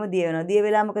 අයිස් ඔක්කොම දිය වෙනවා. දිය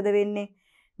වෙලා මොකද වෙන්නේ?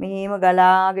 මෙහෙම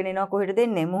ගලාගෙන එනවා කොහෙටද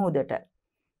එන්නේ? මුහුදට.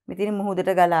 මෙතන මුහුදට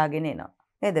ගලාගෙන එනවා.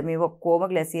 නේද? මේ ඔක්කොම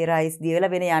ග්ලැසියර් අයිස් දිය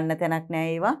වෙලා වෙන යන්න තැනක්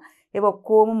නැහැ ඒවා. ඒක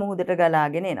ඔක්කොම මුහුදට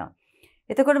ගලාගෙන එනවා.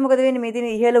 එතකොට මොකද වෙන්නේ? මේ තියෙන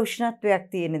ඉහළ උෂ්ණත්වයක්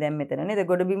තියෙන්නේ දැන් මෙතන නේද?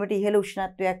 ගොඩ බිමට ඉහළ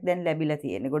උෂ්ණත්වයක් දැන් ලැබිලා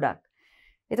තියෙන්නේ ගොඩක්.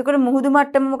 එතකොට මුහුදු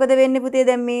මට්ටම මොකද වෙන්නේ පුතේ?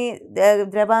 දැන් මේ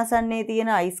ද්‍රවාසන්නයේ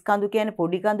තියෙන අයිස් කඳු කියන්නේ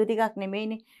පොඩි කඳු ටිකක්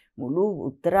නෙමෙයිනේ. මුළු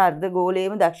උත්තර අර්ධ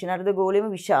ගෝලයේම දක්ෂිණ අර්ධ ගෝලයේම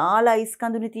විශාල අයිස්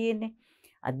කඳුනේ තියෙන්නේ.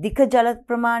 අධික ජල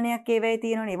ප්‍රමාණයක් ඒවැයි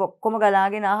තියෙනවනේ. ඒක ඔක්කොම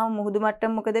ගලාගෙන ආවම මුහුදු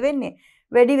මට්ටම මොකද වෙන්නේ?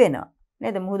 වැඩි වෙනවා.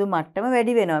 නේද? මුහුදු මට්ටම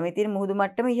වැඩි වෙනවා. මේ තියෙන මුහුදු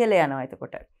මට්ටම ඉහළ යනවා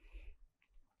එතකොට.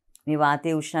 මේ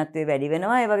වාතයේ උෂ්ණත්වය වැඩි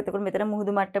වෙනවා. ඒ වගේ එතකොට මෙතන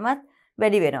මුහුදු මට්ටමත්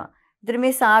වැඩි වෙනවා. ඒතර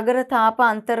මේ සාගර තාප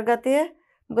අන්තර්ගතය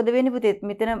මොකද වෙන්නේ පුතේ?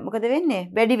 මෙතන මොකද වෙන්නේ?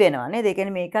 වැඩි වෙනවා නේද? ඒ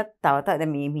කියන්නේ මේකත් තව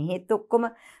මේ මිහෙත් ඔක්කොම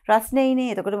රස්නේයිනේ.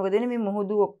 එතකොට මොකද වෙන්නේ? මේ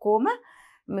මුහුදු ඔක්කොම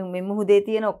මේ මුහුදේ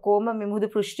තියෙන ඔක්කොම මේ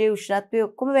මුහුදු පෘෂ්ඨයේ උෂ්ණත්වය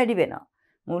ඔක්කොම වැඩි වෙනවා.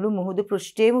 මුළු මුහුදු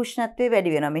පෘෂ්ඨයේ උෂ්ණත්වය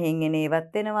වැඩි වෙනවා. මෙහෙන් එන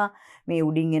ඒවත් එනවා. මේ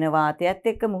උඩින් එන වාතයත්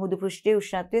එක්ක මුහුදු පෘෂ්ඨයේ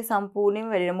උෂ්ණත්වය සම්පූර්ණයෙන්ම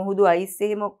වැඩි වෙනවා. මුහුදු අයිස්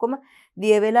එහෙම ඔක්කොම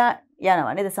දිය වෙලා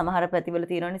යනවා නේද? සමහර පැතිවල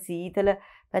තියෙනවනේ සීතල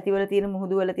පැතිවල තියෙන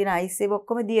මුහුදු වල තියෙන අයිස් ඒව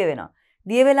ඔක්කොම දිය වෙනවා.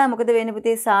 දිය වෙලා මොකද වෙන්නේ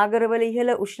පුතේ? සාගරවල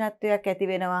ඉහළ උෂ්ණත්වයක්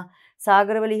ඇති වෙනවා.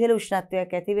 සාගරවල ඉහළ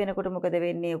උෂ්ණත්වයක් ඇති වෙනකොට මොකද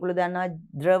වෙන්නේ? ඔයගොල්ලෝ දන්නවා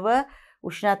ද්‍රව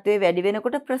උෂ්ණත්වය වැඩි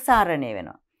වෙනකොට ප්‍රසාරණය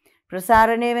වෙනවා.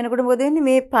 ප්‍රසාරණය වෙනකොට මොකද වෙන්නේ?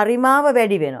 මේ පරිමාව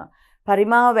වැඩි වෙනවා.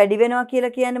 පරිමාව වැඩි වෙනවා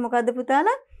කියලා කියන්නේ මොකද්ද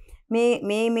පුතාලා?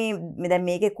 මේ දැන්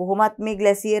මේකේ කොහොමත් මේ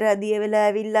ග්ලැසියර් දිය වෙලා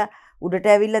ඇවිල්ලා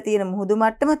උඩට ඇවිල්ලා තියෙන මුහුදු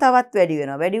මට්ටම තවත් වැඩි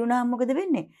වෙනවා. වැඩි වුණාම මොකද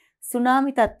වෙන්නේ?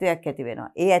 සුනාමි තත්වයක් ඇති වෙනවා.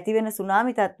 ඒ ඇති වෙන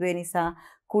සුනාමි තත්වය නිසා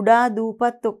කුඩා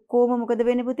දූපත් ඔක්කොම මොකද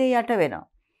වෙන්නේ පුතේ යට වෙනවා.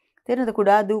 තේරෙනවද?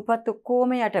 කුඩා දූපත්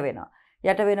ඔක්කොම යට වෙනවා.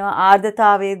 යට වෙනවා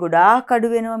ආර්ද්‍රතාවයේ ගොඩාක් අඩු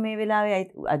වෙනවා මේ වෙලාවේ.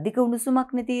 අධික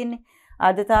උණුසුමක් නේ තියෙන්නේ.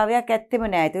 ආර්ද්‍රතාවයක් ඇත්තෙම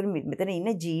නෑ. ඒතකොට මෙතන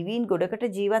ඉන්න ජීවීන් ගොඩකට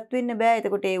ජීවත් වෙන්න බෑ.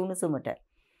 එතකොට ඒ උණුසුමට.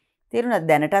 තේරුණාද?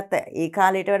 දැනටත් ඒ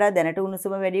කාලයට වඩා දැනට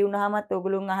උණුසුම වැඩි වුණාමත්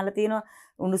ඔයගොල්ලෝ අහලා තියෙනවා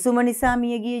උණුසුම නිසා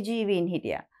මිය ගිය ජීවීන්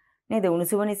හිටියා. නේද?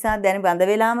 උණුසුම නිසා දැන් බඳ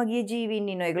වෙලාම ගිය ජීවීන්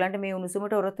ඉන්නවා. ඒගොල්ලන්ට මේ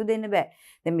උණුසුමට ඔරොත්තු දෙන්න බෑ.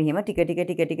 දැන් මෙහෙම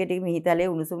ටික මිහිතලේ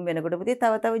උණුසුම් වෙනකොට පුතේ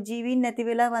තව ජීවීන් නැති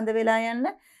වෙලා බඳ වෙලා යන්න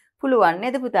පුළුවන්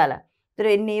නේද පුතාලා? ඒතර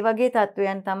එන්නේ මේ වගේ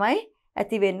තත්වයන් තමයි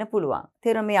ඇති වෙන්න පුළුවන්.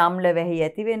 තේරෙන මේ අම්ල වැහි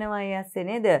ඇති වෙනවා ඒ ඇස්සේ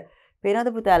නේද?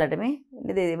 පේනවද පුතාලට මේ?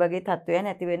 නේද? මේ වගේ තත්වයන්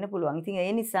ඇති වෙන්න පුළුවන්. ඉතින්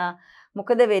ඒ නිසා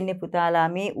මොකද වෙන්නේ පුතාලා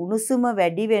මේ උණුසුම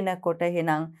වැඩි වෙනකොට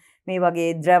එහෙනම් මේ වගේ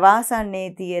ද්‍රවාසන්නේ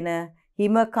තියෙන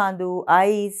හිම කඳු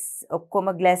අයිස්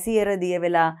ඔක්කොම ග්ලැසියර දිය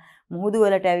වෙලා මුහුදු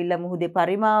වලට ඇවිල්ලා මුහුදේ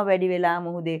පරිමාව වැඩි වෙලා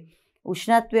මුහුදේ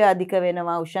උෂ්ණත්වය අධික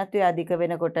වෙනවා. උෂ්ණත්වය අධික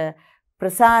වෙනකොට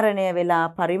ප්‍රසාරණය වෙලා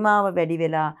පරිමාව වැඩි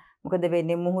වෙලා මොකද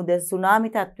වෙන්නේ? මුහුද සුනාමි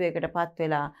තත්වයකටපත්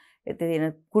වෙලා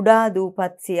එතන කුඩා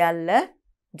දූපත් සියල්ල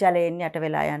ජලයෙන් යට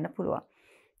වෙලා යන්න පුළුවන්.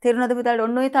 තේරුණාද පුතාලට?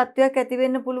 ඔන්න ඔය තත්වයක් ඇති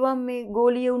වෙන්න පුළුවන් මේ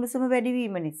ගෝලීය උණුසුම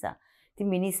වැඩිවීම නිසා. ඉතින්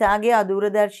මිනිසාගේ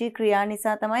අදූරදර්ශී ක්‍රියා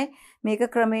නිසා තමයි මේක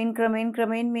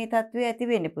ක්‍රමෙන් මේ තත්වය ඇති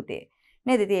වෙන්නේ පුතේ.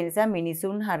 නේද? ඒ නිසා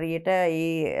මිනිසුන් හරියට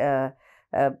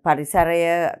පරිසරය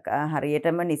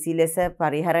හරියටම නිසි ලෙස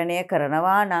පරිහරණය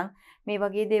කරනවා නම් මේ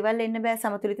වගේ දේවල් එන්න බෑ.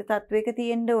 සමතුලිත තත්වයක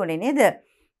තියෙන්න ඕනේ නේද?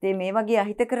 ඉතින් මේ වගේ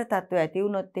අහිතකර තත්ත්ව ඇති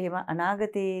වුණොත් එහෙම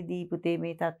අනාගතයේදී පුතේ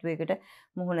මේ තත්වයකට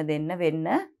මුහුණ දෙන්න වෙන්න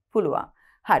පුළුවන්.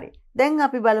 හරි. දැන්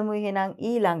අපි බලමු එහෙනම්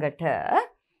ඊළඟට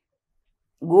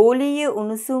ගෝලීය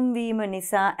උණුසුම් වීම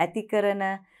නිසා ඇති කරන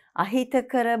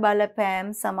අහිතකර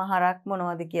බලපෑම් සමහරක්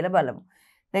මොනවද කියලා බලමු.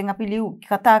 දැන් අපි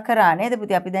කතා කරා නේද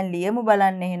පුතේ? අපි දැන් ලියමු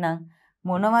බලන්න එහෙනම්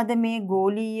මොනවද මේ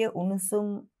ගෝලීය උණුසුම්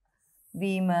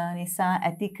වීම නිසා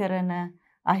ඇති කරන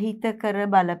අහිතකර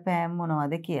බලපෑම්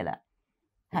මොනවද කියලා.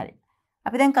 හරි.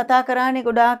 අපි දැන් කතා කරානේ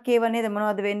ගොඩාක් ඒවා නේද?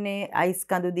 මොනවද වෙන්නේ? අයිස්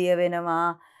කඳු දිය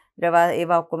වෙනවා.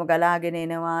 ඒවා ඔක්කොම ගලාගෙන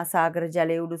එනවා. සාගර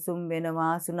ජලයේ උණුසුම්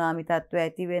වෙනවා. සුනාමි තත්ත්ව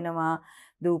ඇති වෙනවා.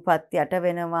 දූපත් යට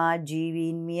වෙනවා.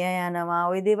 ජීවීන් මිය යනවා.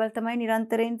 ওই දේවල් තමයි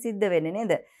නිරන්තරයෙන් සිද්ධ වෙන්නේ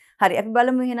නේද? හරි. අපි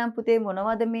බලමු එහෙනම් පුතේ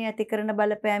මොනවද මේ ඇති කරන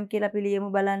බලපෑම් කියලා අපි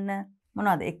ලියමු බලන්න.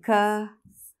 මොනවද? එක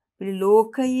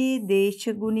ලෝකයේ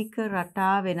දේශගුණික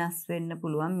රටා වෙනස් වෙන්න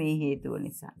පුළුවන් මේ හේතුව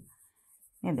නිසා.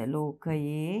 නේද?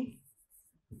 ලෝකයේ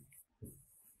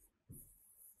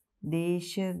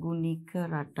දේශගුණික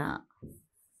රටා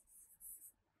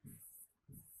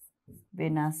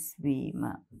වෙනස් වීම.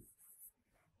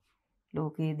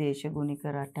 ලෝකයේ දේශගුණික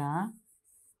රටා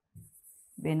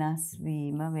වෙනස්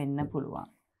වීම වෙන්න පුළුවන්.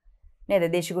 නේද?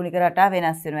 දේශගුණික රටා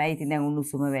වෙනස් වෙනවා. ඒ ඉතින් දැන්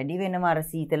උණුසුම වැඩි වෙනවා. අර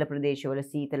සීතල ප්‍රදේශවල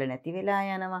සීතල නැති වෙලා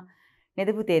යනවා. නේද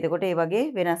පුතේ? එතකොට ඒ වගේ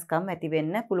වෙනස්කම් ඇති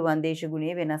වෙන්න පුළුවන්.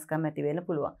 දේශගුණයේ වෙනස්කම් ඇති වෙන්න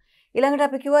පුළුවන්. ඊළඟට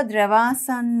අපි කිව්වා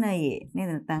ද්‍රවාසන්නයේ නේද?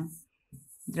 නැත්නම්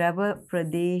ද්‍රව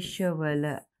ප්‍රදේශවල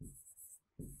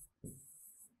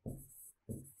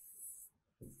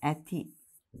ඇති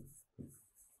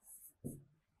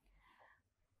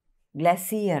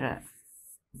ග්ලැසියර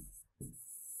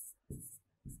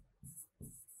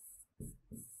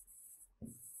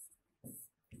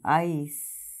අයිස්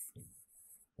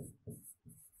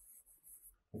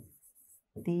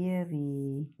දියවි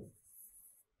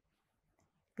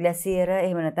ග්ලැසියර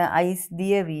එහෙම නැත්නම් අයිස්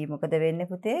දියවි මොකද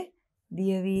වෙන්නේ පුතේ?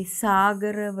 දියවි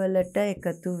සාගරවලට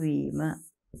එකතු වීම.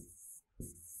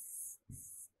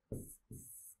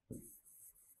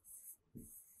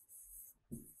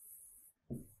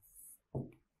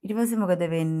 ඊට පස්සේ මොකද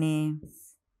වෙන්නේ?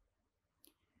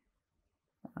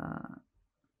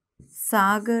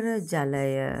 සාගර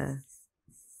ජලය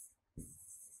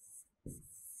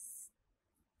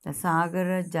සාගර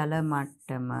ජල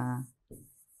මට්ටම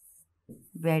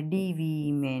වැඩි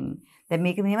වීමෙන් දැන්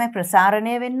මේක මෙහෙමයි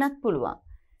ප්‍රසාරණය වෙන්නත් පුළුවන්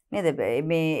නේද?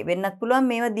 මේ වෙන්නත් පුළුවන්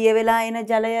මේවා දිය වෙලා එන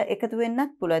ජලය එකතු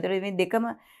වෙන්නත් පුළුවන්. ඒතර මේ දෙකම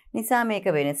නිසා මේක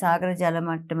වෙන්නේ. සාගර ජල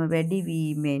මට්ටම වැඩි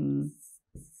වීමෙන්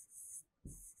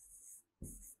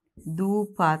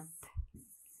දූපත්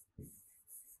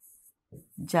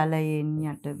ජලයෙන්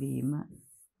යටවීම.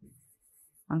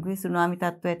 අංකුවේ සුනාමි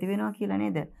තත්ත්ව ඇති වෙනවා කියලා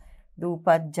නේද?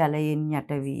 දූපත් ජලයෙන්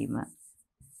යටවීම.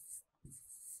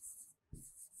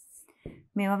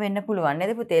 මේවා වෙන්න පුළුවන්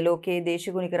නේද පුතේ? ලෝකයේ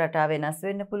දේශගුණික රටා වෙනස්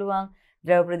වෙන්න පුළුවන්.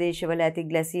 ද්‍රව ප්‍රදේශවල ඇති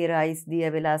ග්ලැසියර් අයිස් දිය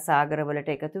වෙලා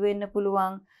සාගරවලට එකතු වෙන්න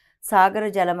පුළුවන්. සාගර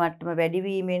ජල මට්ටම වැඩි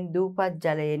වීමෙන් දූපත්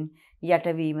ජලයෙන්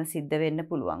යටවීම සිද්ධ වෙන්න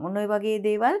පුළුවන්. ඔන්න ඔය වගේ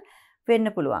දේවල්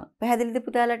වෙන්න පුළුවන්. පැහැදිලිද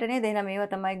පුතාලට නේද? එහෙනම් මේවා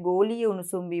තමයි ගෝලීය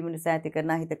උණුසුම් වීම නිසා ඇති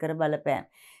කරන අහිතකර බලපෑම්.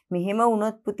 මෙහෙම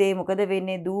වුණොත් පුතේ මොකද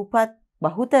වෙන්නේ? දූපත්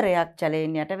බහුතරයක්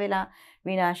ජලයෙන් යට වෙලා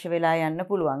විනාශ වෙලා යන්න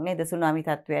පුළුවන් නේද? සුනාමි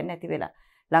තත්ත්වයන් නැති වෙලා.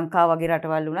 ලංකාව වගේ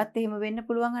රටවල් වුණත් එහෙම වෙන්න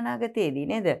පුළුවන් අනාගතයේදී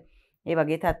නේද? ඒ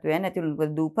වගේ තත්ත්වයන් ඇති වුණොත්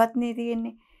මොකද දූපත්නේ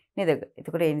තියෙන්නේ නේද?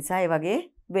 එතකොට ඒ නිසා ඒ වගේ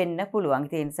වෙන්න පුළුවන්.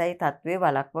 ඒ නිසා මේ තත්ත්වය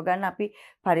වළක්ව ගන්න අපි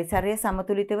පරිසරය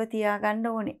සමතුලිතව තියාගන්න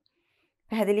ඕනේ.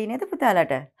 පැහැදිලි නේද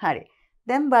පුතාලට? හරි.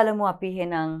 දැන් බලමු අපි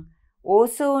එහෙනම්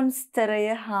ඕසෝන් ස්තරය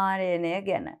හායනය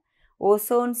ගැන.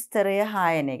 ඕසෝන් ස්තරය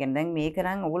හායනය ගැන. දැන් මේක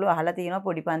නම් ඔයගොල්ලෝ අහලා තියෙනවා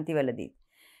පොඩි පන්තිවලදී.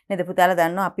 නේද පුතාලා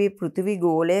දන්නවා අපි පෘථිවි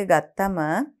ගෝලය ගත්තම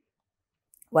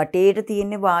වටේට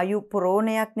තියෙන වායු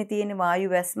පොරෝණයක්නේ තියෙන්නේ වායු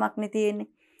වැස්මක්නේ තියෙන්නේ.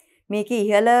 මේකේ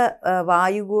ඉහළ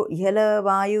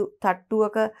වායු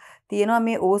තට්ටුවක තියෙනවා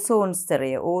මේ ඕසෝන්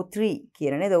ස්තරය O3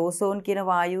 කියන නේද? ඕසෝන් කියන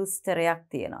වායු ස්තරයක්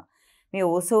තියෙනවා. මේ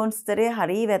ඕසෝන් ස්තරය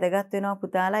හරිය වැදගත් වෙනවා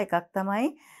පුතාලා. එකක් තමයි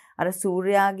අර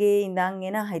සූර්යාගේ ඉඳන්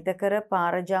එන හිතකර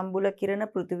පාරජම්බුල කිරණ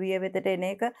පෘථිවිය වෙතට එන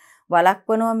එක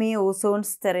වළක්වනවා මේ ඕසෝන්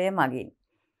ස්තරය මගින්.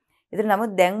 ඒතර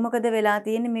නමුත් දැන් මොකද වෙලා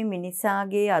තියෙන්නේ මේ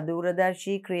මිනිසාගේ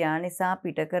අදූරදර්ශී ක්‍රියා නිසා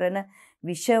පිට කරන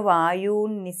විෂ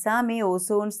වායූන් නිසා මේ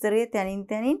ඕසෝන් ස්තරය තනින්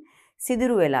තනින්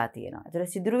සිදුරු වෙලා තියෙනවා. ඒතර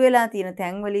සිදුරු වෙලා තියෙන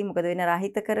තැන් වලින් මොකද වෙන්නේ?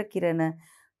 රහිතකර කිරණ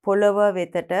පොළව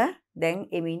වෙතට දැන්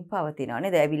එමින් පවතිනවා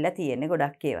නේද? ඇවිල්ලා තියෙන්නේ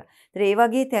ගොඩක් ඒවා. ඒතර ඒ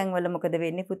වගේ තැන්වල මොකද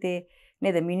වෙන්නේ පුතේ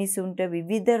නේද? මිනිසුන්ට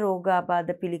විවිධ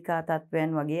රෝගාබාධ පිළිකා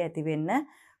තත්වයන් වගේ ඇති වෙන්න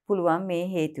පුළුවන් මේ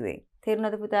හේතුවෙන්.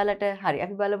 තේරුණාද පුතාලට? හරි.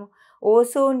 අපි බලමු.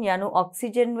 ඕසෝන් යනු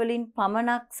ඔක්සිජන් වලින්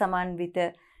පමණක් සමන්විත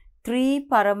ත්‍රි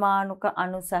පරමාණුක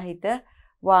අණු සහිත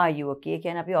වායුවක. ඒ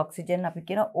කියන්නේ අපි ඔක්සිජන් අපි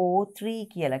කියන O3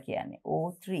 කියලා කියන්නේ.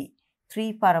 O3 ත්‍රි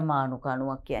පරමාණුක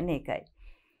අණුවක් කියන්නේ ඒකයි.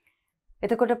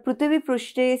 එතකොට පෘථිවි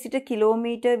පෘෂ්ඨයේ සිට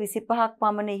කිලෝමීටර් 25ක්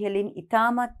පමණ ඉහළින්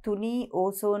ඉතාමත් තුනී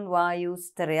ඕසෝන් වායු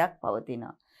ස්තරයක්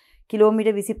පවතිනවා.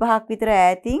 කිලෝමීටර් 25ක් විතර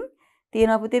ඈතින්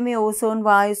තියෙනවා පුතේ මේ ඕසෝන්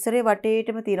වායු ස්තරය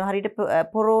වටේටම තියෙනවා. හරියට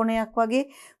පොරෝණයක් වගේ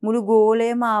මුළු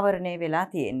ගෝලයම ආවරණය වෙලා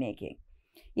තියෙන එකෙන්.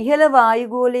 ඉහළ වායු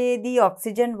ගෝලයේදී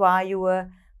ඔක්සිජන් වායුව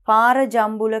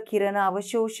පාරජම්බුල කිරණ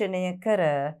අවශෝෂණය කර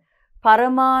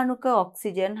පරමාණුක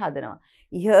ඔක්සිජන් හදනවා.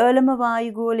 ඉහළම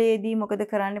වායු ගෝලයේදී මොකද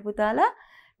කරන්නේ පුතාලා?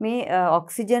 මේ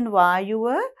ඔක්සිජන් වායුව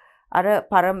අර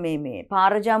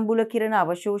පාරජම්බුල කිරණ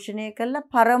අවශෝෂණය කරලා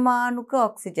පරමාණුක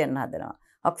ඔක්සිජන් හදනවා.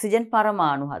 ඔක්සිජන්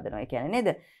පරමාණු හදනවා. ඒ කියන්නේ නේද?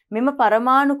 මෙම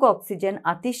පරමාණුක ඔක්සිජන්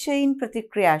අතිශයින්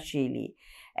ප්‍රතික්‍රියාශීලී.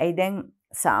 ඇයි දැන්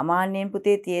සාමාන්‍යයෙන්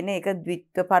පුතේ තියෙන එක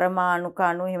ද්විත්ව පරමාණුක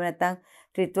අණු එහෙම නැත්නම්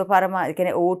ත්‍රිත්ව ඒ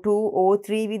කියන්නේ O2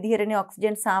 O3 විදිහටනේ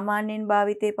ඔක්සිජන් සාමාන්‍යයෙන්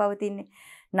භාවිතේ පවතින්නේ.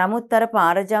 නමුත් අර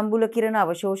පාරජම්බුල කිරණ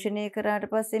අවශෝෂණය කරාට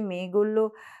පස්සේ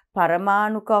මේගොල්ලෝ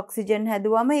පරමාණුක ඔක්සිජන්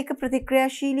හැදුවම ඒක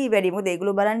ප්‍රතික්‍රියාශීලී වැඩි. මොකද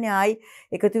ඒගොල්ලෝ බලන්නේ ආයි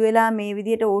එකතු වෙලා මේ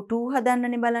විදිහට O2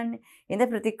 හදන්නනේ බලන්නේ.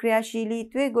 එහෙනම්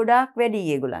ප්‍රතික්‍රියාශීලීත්වය ගොඩාක් වැඩි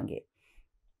ඒගොල්ලන්ගේ.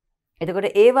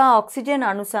 එතකොට ඒවා ඔක්සිජන්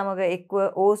අණු සමග එක්ව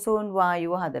ඕසෝන්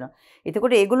වායුව හදනවා.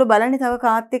 එතකොට ඒගොල්ලෝ බලන්නේ තව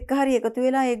කාත් එක්ක හරි එකතු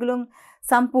වෙලා ඒගොල්ලොන්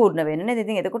සම්පූර්ණ වෙන්න නේද?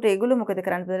 ඉතින් එතකොට ඒගොල්ලෝ මොකද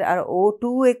කරන්නේ? අර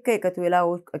O2 එක්ක එකතු වෙලා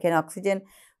කියන්නේ ඔක්සිජන්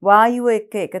වායුව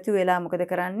එක්ක එකතු වෙලා මොකද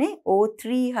කරන්නේ?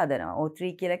 O3 හදනවා.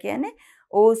 O3 කියලා කියන්නේ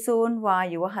ඕසෝන්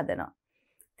වායුව හදනවා.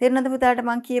 තේරුණාද පුතාට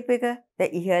මං කියපු එක?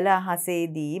 දැන් ඉහළ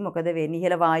අහසේදී මොකද වෙන්නේ?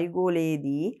 ඉහළ වායු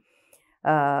ගෝලයේදී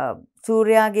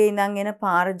සූර්යාගේ ඉඳන් එන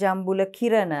පාරජම්බුල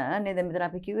කිරණ නේද? මෙතන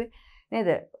අපි කිව්වේ නේද?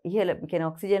 ඉහළ කියන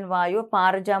ඔක්සිජන් වායුව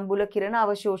පාරජම්බුල කිරණ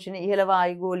අවශෝෂණය ඉහළ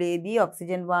වායු ගෝලයේදී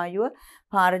ඔක්සිජන් වායුව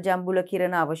පාරජම්බුල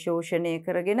කිරණ අවශෝෂණය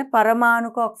කරගෙන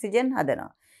පරමාණුක ඔක්සිජන්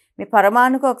හදනවා. මේ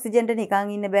පරමාණුක ඔක්සිජන්ට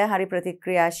නිකන් ඉන්න බෑ. හරි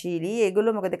ප්‍රතික්‍රියාශීලී.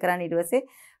 ඒගොල්ලෝ මොකද කරන්නේ ඊට පස්සේ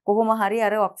කොහොම හරි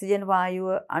අර ඔක්සිජන්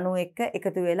වායුව අණු එක්ක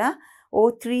එකතු වෙලා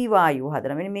O3 වායුව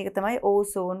හදනවා. මෙන්න මේක තමයි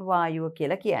ඕසෝන් වායුව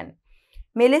කියලා කියන්නේ.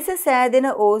 මෙලෙස සෑදෙන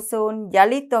ඕසෝන්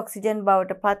යලිත් ඔක්සිජන්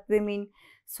බවට පත්වෙමින්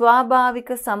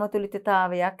ස්වාභාවික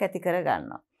සමතුලිතතාවයක් ඇති කර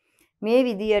ගන්නවා. මේ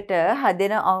විදියට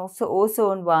හදෙන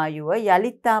ඕසෝන් වායුව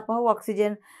යලිත් ආපහු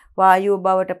ඔක්සිජන් වායුව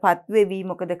බවට පත්වෙවි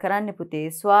මොකද කරන්නේ පුතේ?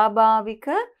 ස්වාභාවික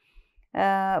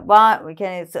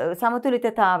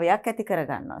සමතුලිතතාවයක් ඇති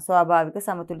කරගන්නවා. ස්වාභාවික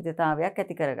සමතුලිතතාවයක්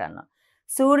ඇති කරගන්නවා.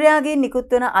 සූර්යාගේ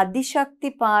නිකුත් වන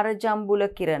අධිශක්ති පාරජම්බුල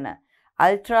කිරණ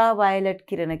අල්ට්‍රා වයලට්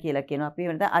කිරණ කියලා කියනවා. අපි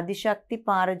වෙනද අධිශක්ති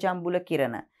පාරජම්බුල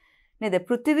කිරණ නේද?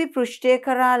 පෘථිවි පෘෂ්ඨය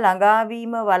කරා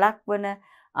ළඟාවීම වළක්වන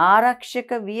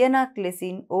ආරක්ෂක වියනක්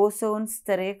ලෙසින් ඕසෝන්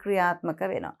ස්තරය ක්‍රියාත්මක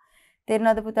වෙනවා.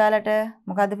 තේරුණාද පුතාලට?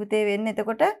 මොකද්ද පුතේ වෙන්නේ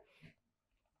එතකොට?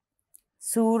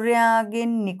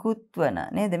 සූර්යාගෙන් නිකුත් වන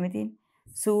නේද මෙතින්?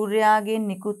 සූර්යාගෙන්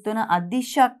නිකුත් වන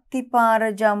අධිශක්ති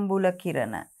පාරජම්බුල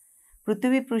කිරණ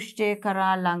පෘථිවි පෘෂ්ඨය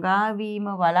කරා ළඟාවීම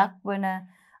වළක්වන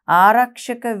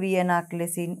ආරක්ෂක වියනක්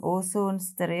ලෙසින් ඕසෝන්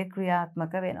ස්තරය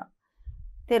ක්‍රියාත්මක වෙනවා.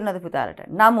 තේරුණාද පුතාලට?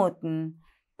 නමුත්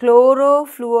ක්ලෝරෝ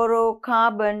ෆ්ලුෝරෝ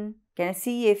කාබන් කියන්නේ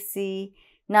CFC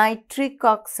නයිට්‍රික්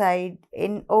ඔක්සයිඩ්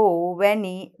NO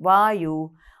වැනි වායු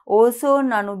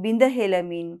ඕසෝන් අණු බිඳ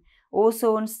හෙළමින්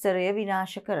ඕසෝන් ස්තරය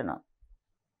විනාශ කරනවා.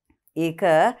 ඒක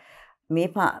මේ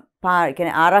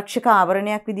කියන්නේ ආරක්ෂක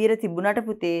ආවරණයක් විදියට තිබුණාට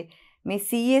පුතේ මේ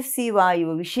CFC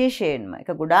වායුව විශේෂයෙන්ම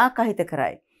ඒක ගොඩාක්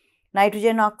අහිතකරයි.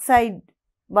 නයිට්‍රජන් ඔක්සයිඩ්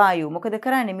වායුව මොකද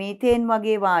කරන්නේ? මීතේන්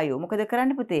වගේ වායුව මොකද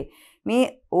කරන්නේ පුතේ? මේ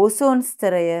ඕසෝන්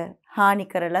ස්තරය හානි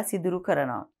කරලා සිදුරු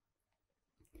කරනවා.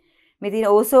 මේ තියෙන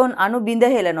ඕසෝන් අණු බිඳ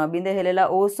හෙලනවා. බිඳ හෙලලා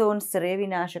ඕසෝන් ස්තරය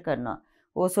විනාශ කරනවා.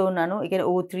 ඕසෝන් අණු ඒ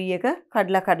කියන්නේ O3 එක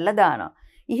කඩලා දානවා.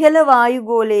 ඉහළ වායු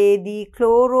ගෝලයේදී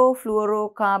ක්ලෝරෝ ෆ්ලුවරෝ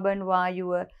කාබන්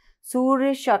වායුව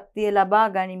සූර්ය ශක්තිය ලබා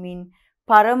ගනිමින්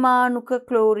පරමාණුක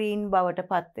ක්ලෝරීන් බවට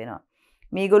පත් වෙනවා.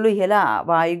 මේගොල්ලෝ ඉහළ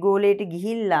වායු ගෝලයට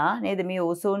ගිහිල්ලා නේද මේ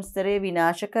ඕසෝන් ස්තරය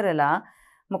විනාශ කරලා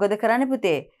මොකද කරන්නේ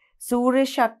පුතේ? සූර්ය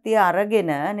ශක්තිය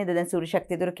අරගෙන නේද දැන් සූර්ය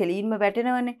ශක්තිය දොර කෙලින්ම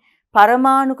වැටෙනවනේ.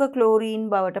 පරමාණුක ක්ලෝරීන්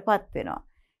බවට පත් වෙනවා.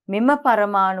 මෙම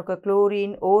පරමාණුක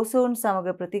ක්ලෝරීන් ඕසෝන්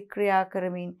සමග ප්‍රතික්‍රියා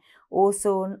කරමින්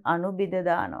ඕසෝන් අණු බිඳ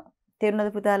දානවා.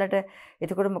 තේරුණාද පුතාලට?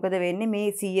 එතකොට මොකද වෙන්නේ?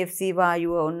 මේ CFC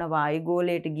වායුව ඔන්න වායු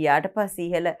ගෝලයට ගියාට පස්සේ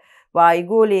ඉහළ වායු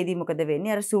ගෝලයේදී මොකද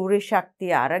වෙන්නේ? අර සූර්ය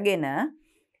ශක්තිය අරගෙන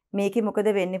මේකේ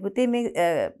මොකද වෙන්නේ පුතේ?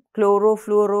 මේ ක්ලෝරෝ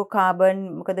ෆ්ලුවරෝ කාබන්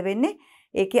මොකද වෙන්නේ?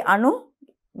 ඒකේ අණු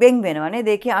වෙන් වෙනවා නේද?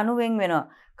 ඒකේ අණු වෙන් වෙනවා.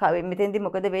 මෙතෙන්දී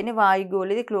මොකද වෙන්නේ? වායු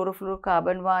ගෝලයේදී ක්ලෝරෝ ෆ්ලුවරෝ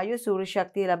කාබන් වායුව සූර්ය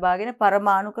ශක්තිය ලබාගෙන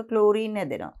පරමාණුක ක්ලෝරීන්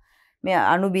හැදෙනවා. මේ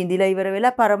අණු බිඳිලා ඉවර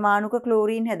වෙලා පරමාණුක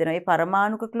ක්ලෝරීන් හැදෙනවා. ඒ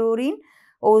පරමාණුක ක්ලෝරීන්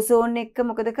ඕසෝන් එක්ක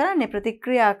මොකද කරන්නේ?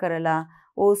 ප්‍රතික්‍රියා කරලා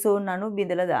ඕසෝන් අණු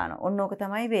බිඳලා දානවා. ඔන්න ඕක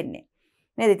තමයි වෙන්නේ.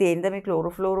 නේද? ඒ හින්දා මේ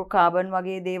ක්ලෝරෝෆ්ලෝරෝ කාබන්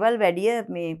වගේ දේවල් වැඩි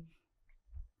මේ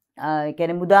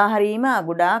කියන්නේ මුදා හරීම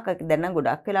ගොඩාක් දැන් නම්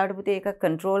ගොඩක් වෙලාවට පුතේ ඒක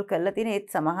කන්ට්‍රෝල් කරලා තියෙන ඒත්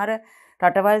සමහර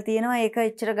රටවල් තියෙනවා ඒක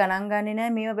එච්චර ගණන් ගන්නේ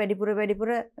නැහැ මේවා වැඩිපුර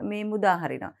මේ මුදා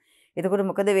හරිනවා. එතකොට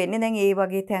මොකද වෙන්නේ? දැන් ඒ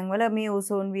වගේ තැන්වල මේ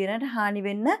ඕසෝන් වියනට හානි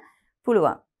වෙන්න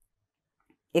පුළුවන්.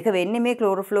 ඒක වෙන්නේ මේ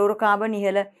ක්ලෝරෝෆ්ලෝරෝ කාබන්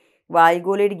ඉහළ වායු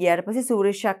ගෝලයට ගියාට පස්සේ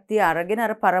සූර්ය ශක්තිය අරගෙන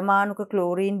අර පරමාණුක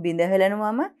ක්ලෝරීන් බිඳ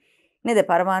හෙලනවම නේද?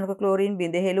 පරමාණුක ක්ලෝරීන්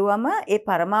බිඳ හෙලුවම ඒ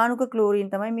පරමාණුක ක්ලෝරීන්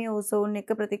තමයි මේ ඕසෝන්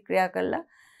එක්ක ප්‍රතික්‍රියා කරලා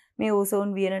මේ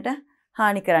ඕසෝන් වියනට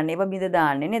හානි කරන්නේ. ඒවා බිඳ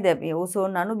දාන්නේ නේද? මේ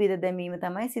ඕසෝන් අණු බිඳ දැමීම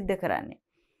තමයි සිද්ධ කරන්නේ.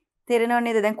 තේරෙනව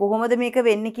නේද? දැන් කොහොමද මේක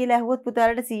වෙන්නේ කියලා අහුවොත්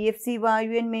පුතාලට CFC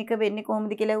වායුවෙන් මේක වෙන්නේ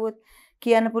කොහොමද කියලා අහුවොත්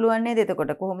කියන්න පුළුවන් නේද?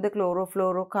 එතකොට කොහොමද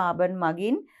ක්ලෝරෝෆ්ලෝරෝ කාබන්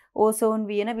මගින් ඕසෝන්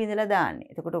වියන බිඳලා දාන්නේ?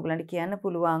 එතකොට ඔයගලන්ට කියන්න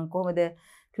පුළුවන් කොහොමද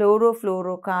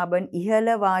ක්ලෝරෝෆ්ලෝරෝ කාබන් ඉහළ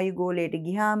වායු ගෝලයට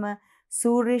ගියාම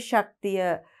සූර්ය ශක්තිය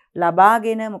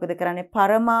ලබාගෙන මොකද කරන්නේ?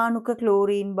 පරමාණුක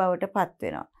ක්ලෝරීන් බවට පත්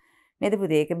වෙනවා. නේද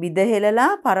පුතේ? ඒක බිඳ හෙලලා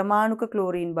පරමාණුක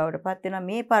ක්ලෝරීන් බවට පත් වෙනවා.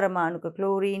 මේ පරමාණුක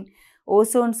ක්ලෝරීන්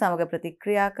ඕසෝන් සමග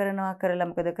ප්‍රතික්‍රියා කරලා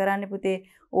මොකද කරන්නේ පුතේ?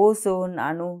 ඕසෝන්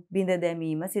අණු බිඳ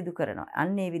දැමීම සිදු කරනවා.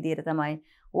 අන්න ඒ විදිහට තමයි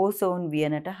ඕසෝන්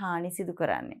වියනට හානි සිදු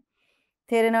කරන්නේ.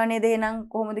 තේරෙනව නේද? එහෙනම්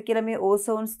කොහොමද කියලා මේ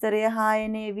ඕසෝන් ස්තරය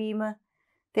හායනය වීම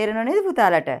තේරෙනව නේද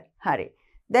පුතාලට? හරි.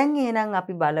 දැන් එහෙනම්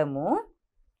අපි බලමු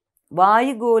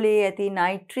වායු ගෝලයේ ඇති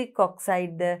නයිට්‍රික්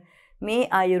ඔක්සයිඩ්ද මේ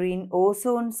අයුරින්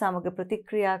ඕසෝන් සමග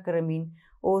ප්‍රතික්‍රියා කරමින්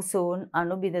ඕසෝන්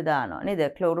අණු බිඳ දානවා නේද?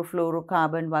 ක්ලෝරෝෆ්ලෝරෝ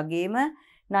කාබන් වගේම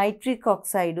නයිට්‍රික්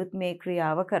ඔක්සයිඩුත් මේ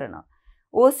ක්‍රියාව කරනවා.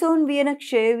 ඕසෝන් වියන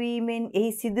ක්ෂය වීමෙන්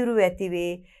එහි සිදුරු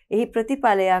ඇතිවේ. එහි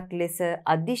ප්‍රතිඵලයක් ලෙස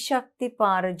අධිශක්ති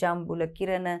පාර ජම්බුල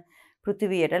කිරණ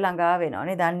පෘථිවියට ළඟා වෙනවා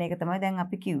නේ. දන්න එක තමයි දැන්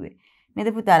අපි කිව්වේ.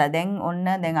 නේද පුතාලා?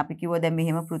 දැන් අපි කිව්වා දැන්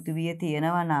මෙහෙම පෘථිවිය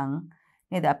තියෙනවා නම්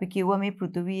නේද? අපි කිව්වා මේ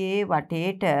පෘථිවියේ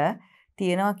වටේට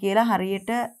තියෙනවා කියලා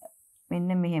හරියට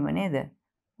මෙන්න මෙහෙම නේද?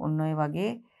 ඔන්න ඔය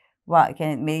වගේ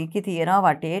කියන්නේ මේකේ තියෙනවා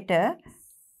වටේට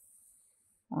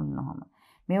ඔන්නෝම.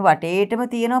 මේ වටේටම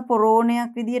තියෙනවා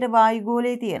පොරෝණයක් විදියට වායු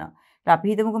ගෝලයේ තියෙනවා.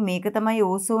 අපි හිතමුකෝ මේක තමයි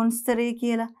ඕසෝන් ස්තරය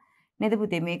කියලා. නේද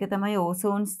පුතේ? මේක තමයි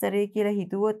ඕසෝන් ස්තරය කියලා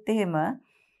හිතුවොත් එහෙම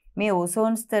මේ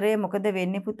ඕසෝන් ස්තරය මොකද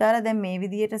වෙන්නේ පුතාලා? දැන් මේ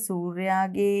විදියට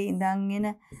සූර්යාගේ ඉඳන් එන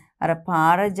අර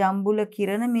පාර ජම්බුල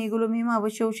කිරණ මේගොල්ලෝ මෙහෙම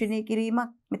අවශෝෂණය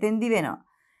කිරීමක් මෙතෙන්දි වෙනවා.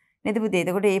 නේද පුතේ?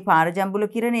 එතකොට මේ පාර ජම්බුල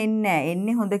කිරණ එන්නේ නැහැ.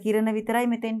 එන්නේ හොඳ කිරණ විතරයි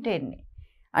මෙතෙන්ට එන්නේ.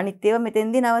 අනිත් ඒවා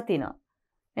මෙතෙන්දි නවතිනවා.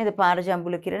 නේද? පාර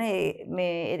ජම්බුල කිරණ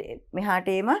මේ මෙහාට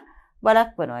එම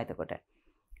වළක්වනවා එතකොට.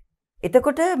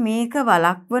 එතකොට මේක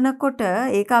වළක්වනකොට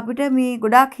ඒක අපිට මේ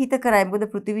ගොඩාක් හිතකරයි. මොකද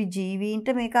පෘථිවි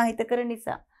ජීවීන්ට මේක හිතකර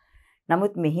නිසා.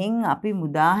 නමුත් මෙහෙන් අපි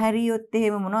මුදා හැරියොත්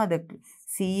එහෙම මොනවද?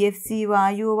 CFC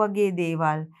වායුව වගේ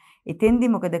දේවල්. එතෙන්දි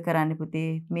මොකද කරන්න පුතේ?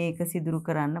 මේක සිදුරු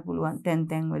කරන්න පුළුවන්.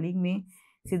 තැන් වලින් මේ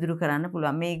සිදුරු කරන්න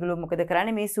පුළුවන්. මේගොල්ලෝ මොකද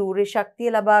කරන්නේ? මේ සූර්ය ශක්තිය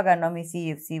ලබා ගන්නවා. මේ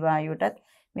CFC වායුවටත්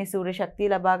මේ සූර්ය ශක්තිය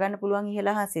ලබා ගන්න පුළුවන්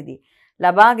ඉහළ හසෙදී.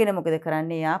 ලබාගෙන මොකද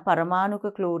කරන්නේ? යා පරමාණුක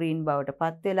ක්ලෝරීන් බවට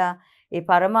පත් වෙලා ඒ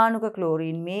පරමාණුක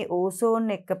ක්ලෝරීන් මේ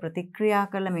ඕසෝන් එක්ක ප්‍රතික්‍රියා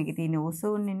කරලා මේකේ තියෙන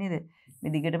ඕසෝන් නේද?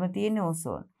 මේ දිගටම තියෙන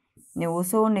ඕසෝන්. මේ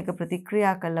ඕසෝන් එක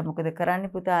ප්‍රතික්‍රියා කළා මොකද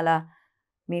කරන්නේ පුතාලා?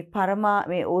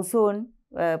 මේ ඕසෝන්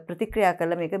ප්‍රතික්‍රියා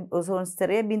කළා මේක ඕසෝන්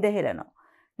ස්තරය බිඳ හෙලනවා.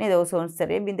 නේද? ඕසෝන්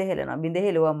ස්තරය බිඳ හෙලනවා. බිඳ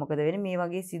හෙලුවම මොකද වෙන්නේ? මේ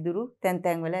වගේ සිදුරු තැන්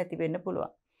තැන් වල ඇති වෙන්න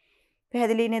පුළුවන්.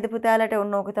 පැහැදිලි නේද පුතාලට?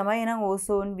 ඔන්න ඕක තමයි එහෙනම්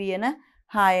ඕසෝන් වියන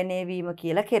හායනය වීම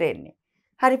කියලා කෙරෙන්නේ.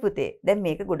 හරි පුතේ. දැන්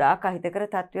මේක ගොඩාක් අහිතකර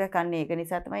තත්වයක් අන්න ඒක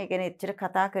නිසා තමයි ඒ කියන්නේ එච්චර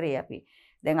කතා කරේ අපි.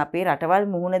 දැන් අපේ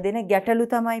රටවල් මුහුණ දෙන ගැටලු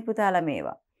තමයි පුතාලා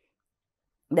මේවා.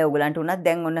 දැන් ඔයගලන්ට උනත්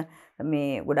දැන් ඔන්න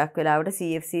මේ ගොඩක් වෙලාවට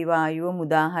CFC වායුව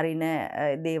මුදා හරින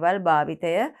දේවල්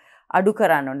භාවිතය අඩු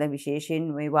කරන්න ඕනේ. දැන් විශේෂයෙන්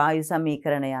මේ වායු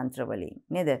සමීකරණ යන්ත්‍ර වලින්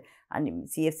නේද?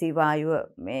 CFC වායුව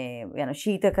මේ යන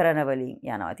ශීතකරණ වලින්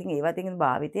යනවා. ඉතින් ඒවා තින්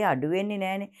භාවිතය අඩු වෙන්නේ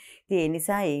නැහනේ. ඉතින් ඒ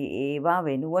නිසා ඒවා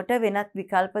වෙනුවට වෙනත්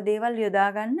විකල්ප දේවල් යොදා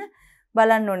ගන්න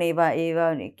බලන්න ඕනේ.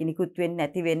 ඒවා නිකුත් වෙන්නේ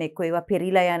නැති වෙන එක්ක ඒවා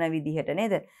පෙරිලා යන විදිහට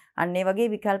නේද? අන්න ඒ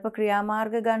වගේ විකල්ප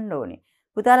ක්‍රියාමාර්ග ගන්න ඕනේ.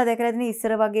 පුතාලා දැකලා තියෙන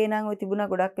ඉස්සර වගේ නම් ඔය තිබුණා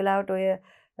ගොඩක් වෙලාවට ඔය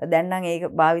දැන් නම් ඒක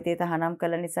භාවිතය තහනම්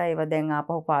කළ නිසා ඒවා දැන්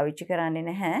ආපහු පාවිච්චි කරන්නේ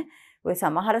නැහැ. ඔය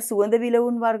සමහර සුවඳ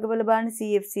විලවුන් වර්ගවල බලන්න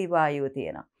CFC වායුව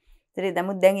තියෙනවා. ඒතරේ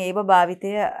නමුත් දැන් ඒව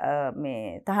භාවිතය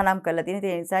මේ තහනම් කරලා තියෙන.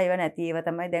 ඒ නිසා ඒව නැති ඒවා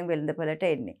තමයි දැන් වෙළඳපළට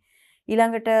එන්නේ.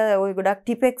 ඊළඟට ওই ගොඩක්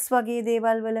ටිපෙක්ස් වගේ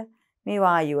දේවල් වල මේ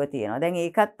වායුව තියෙනවා. දැන්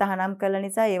ඒකත් තහනම් කළ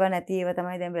නිසා ඒව නැති ඒවා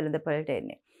තමයි දැන් වෙළඳපළට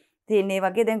එන්නේ. ඉතින් මේ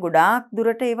වගේ දැන් ගොඩාක්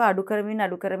දුරට ඒවා අඩු කරමින්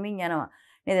යනවා.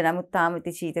 නේද? නමුත් තාම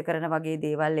ඉති ශීතකරණ වගේ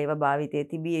දේවල් ඒවා භාවිතයේ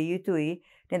තිබිය යුතුයි.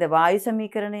 නේද? වායු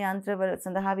සමීකරණ යන්ත්‍ර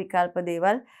සඳහා විකල්ප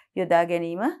දේවල් යොදා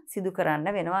ගැනීම සිදු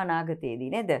කරන්න වෙනවා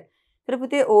අනාගතයේදී නේද? ඊට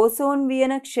පුතේ ඕසෝන්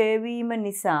වියන ක්ෂය වීම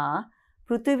නිසා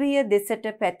පෘථිවිය දෙසට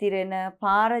පැතිරෙන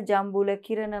පාර ජම්බුල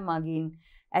කිරණ මගින්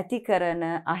ඇති කරන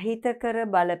අහිතකර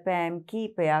බලපෑම්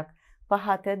කීපයක්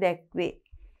පහත දැක්වේ.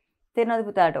 තේරෙනවද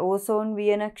පුතාට? ඕසෝන්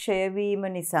වියන ක්ෂය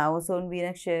වීම නිසා ඕසෝන්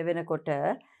වියන ක්ෂය වෙනකොට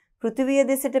පෘථිවිය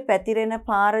දෙසට පැතිරෙන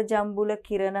පාර ජම්බුල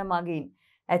කිරණ මගින්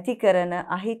ඇති කරන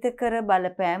අහිතකර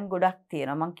බලපෑම් ගොඩක්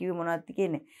තියෙනවා. මම කිව්වේ මොනවද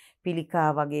කියන්නේ? පිළිකා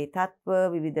වගේ තත්ත්ව,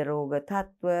 විවිධ රෝග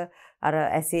තත්ත්ව, අර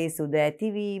ඇසේ සුද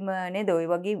ඇතිවීම නේද? ওই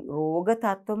වගේ රෝග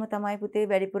තත්ත්වම තමයි පුතේ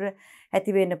වැඩිපුර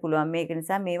ඇති වෙන්න පුළුවන්. මේක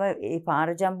නිසා මේවා ඒ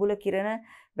පාර ජම්බුල කිරණ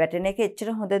වැටෙන එක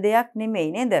එච්චර හොඳ දෙයක්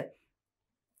නෙමෙයි නේද?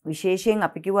 විශේෂයෙන්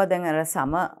අපි කිව්වා දැන් අර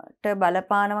සමට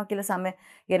බලපානවා කියලා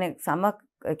සම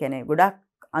කියන්නේ ගොඩක්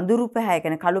අඳුරු පැහැ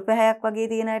කියන්නේ කළු පැහැයක් වගේ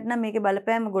තියෙන අයට නම් මේකේ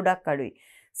බලපෑම ගොඩක් අඩුයි.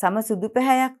 සම සුදු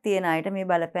පැහැයක් තියෙන අයට මේ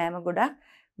බලපෑම ගොඩක්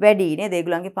වැඩි නේද?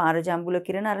 ඒගොල්ලන්ගේ පාර ජම්බුල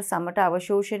කිරණ අර සමට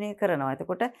අවශෝෂණය කරනවා.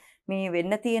 එතකොට මේ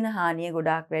වෙන්න තියෙන හානිය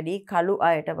ගොඩාක් වැඩි කළු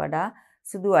අයට වඩා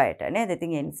සුදු අයට නේද?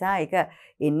 ඉතින් ඒ නිසා ඒක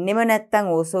එන්නෙම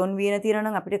නැත්තම් ඕසෝන් වියන තියෙනවා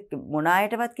නම් අපිට මොන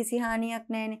අයටවත් කිසි හානියක්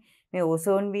නැහැනේ. මේ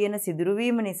ඕසෝන් වියන සිදුරු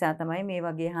වීම නිසා තමයි මේ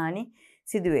වගේ හානි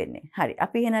සිදු වෙන්නේ. හරි.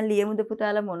 අපි එහෙනම් ලියමුද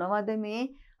පුතාලා මොනවද මේ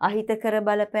අහිතකර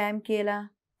බලපෑම් කියලා?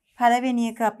 පළවෙනි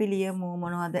එක අපි ලියමු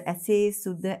මොනවද? ඇසේ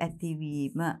සුද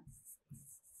ඇතිවීම.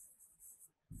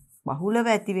 බහුලව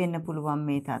ඇති වෙන්න පුළුවන්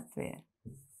මේ తත්වය.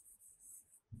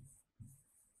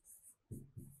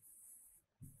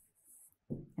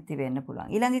 ඇති වෙන්න පුළුවන්.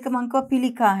 ඊළඟ එක මම කිව්වා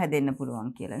පිළිකා හැදෙන්න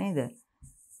පුළුවන් කියලා නේද?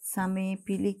 සමේ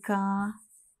පිළිකා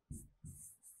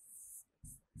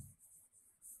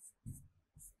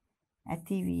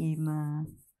ඇතිවීම.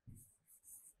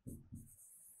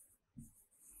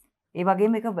 ඒ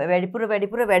වගේම එක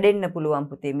වැඩිපුර වැඩෙන්න පුළුවන්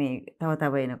පුතේ මේ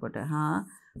තව එනකොට.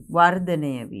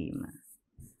 වර්ධනය වීම.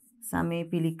 සමේ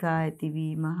පිළිකා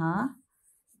ඇතිවීම හා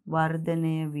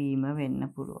වර්ධනය වීම වෙන්න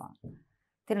පුළුවන්.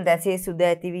 එතන දැසේ සුද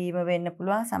ඇතිවීම වෙන්න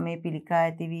පුළුවන්. සමේ පිළිකා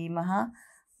ඇතිවීම හා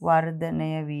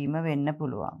වර්ධනය වීම වෙන්න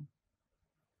පුළුවන්.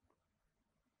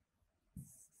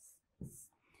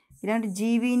 ඊළඟට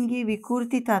ජීවීන්ගේ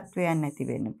විකෘති තත්වයන් ඇති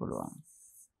වෙන්න පුළුවන්.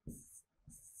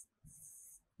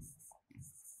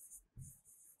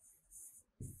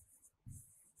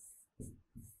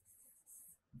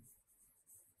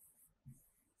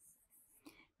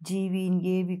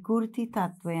 ජීවීන්ගේ විකෘති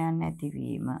තත්වයන්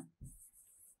ඇතිවීම.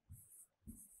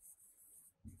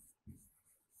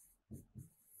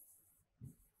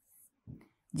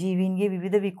 ජීවීන්ගේ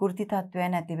විවිධ විකෘති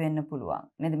තත්වයන් ඇති වෙන්න පුළුවන්.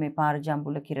 නේද? මේ පාර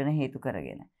ජම්බුල කිරණ හේතු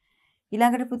කරගෙන.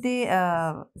 ඊළඟට පුතේ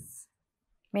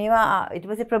මේවා ඊට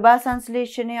පස්සේ ප්‍රභා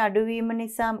සංශ්ලේෂණයේ අඩුවීම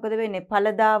නිසා මොකද වෙන්නේ?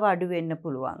 ඵලදාව අඩු වෙන්න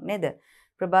පුළුවන් නේද?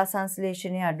 ප්‍රභා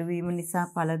සංශ්ලේෂණයේ අඩුවීම නිසා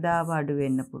ඵලදාව අඩු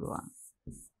වෙන්න පුළුවන්.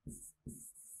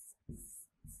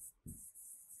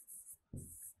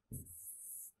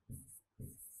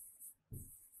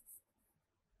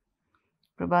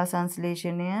 ප්‍රභා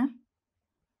සංශ්ලේෂණය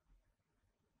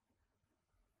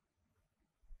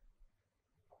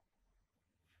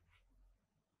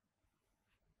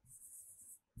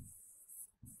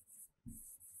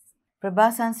ප්‍රභා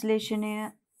සංශ්ලේෂණය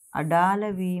අඩාල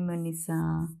වීම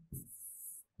නිසා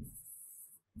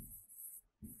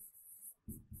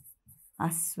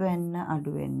අස්වැන්න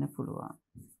අඩු වෙන්න පුළුවන්.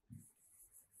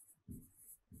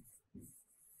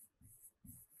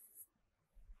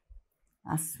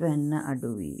 අස්වැන්න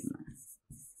අඩුවීම.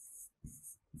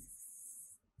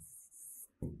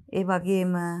 ඒ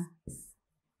වගේම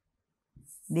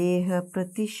දේහ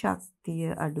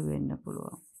ප්‍රතිශක්තිය අඩු වෙන්න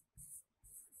පුළුවන්.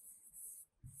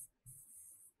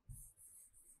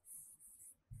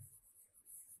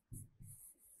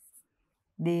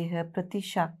 දේහ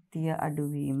ප්‍රතිශක්තිය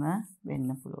අඩුවීම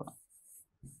වෙන්න පුළුවන්.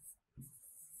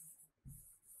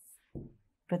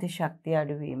 ප්‍රතිශක්තිය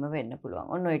අඩුවීම වෙන්න පුළුවන්.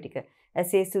 ඔන්න ඔය ටික.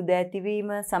 ඇසේ සුද ඇතිවීම,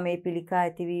 සමේ පිළිකා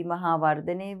ඇතිවීම හා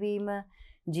වර්ධනය වීම,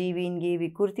 ජීවීන්ගේ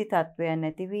විකෘති තත්වයන්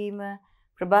ඇතිවීම,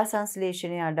 ප්‍රභා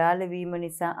සංශ්ලේෂණය අඩාල වීම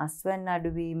නිසා අස්වැන්න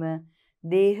අඩුවීම,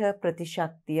 දේහ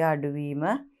ප්‍රතිශක්තිය අඩුවීම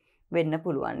වෙන්න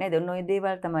පුළුවන්. නේද? ඔන්න ඔය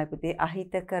දේවල් තමයි පුතේ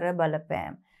අහිතකර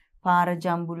බලපෑම්.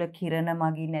 පාරජම්බුල කිරණ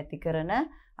මගින් ඇති කරන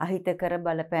අහිතකර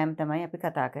බලපෑම් තමයි අපි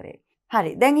කතා කරේ.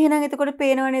 හරි. දැන් එහෙනම් එතකොට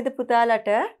පේනව නේද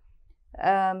පුතාලට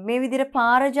මේ විදිහට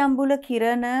පාරජම්බුල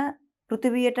කිරණ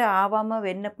පෘථිවියට ආවම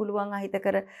වෙන්න පුළුවන්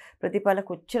අහිතකර ප්‍රතිඵල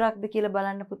කොච්චරක්ද කියලා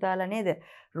බලන්න පුතාලා නේද?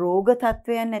 රෝග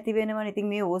තත්වයන් ඇති වෙනවනේ. ඉතින්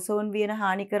මේ ඕසෝන් වියන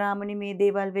හානි කරාමනේ මේ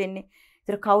දේවල් වෙන්නේ.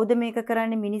 ඒතර කවුද මේක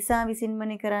කරන්නේ? මිනිසා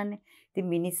විසින්මනේ කරන්නේ. ඉතින්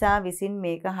මිනිසා විසින්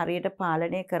මේක හරියට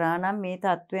පාලනය කරා නම් මේ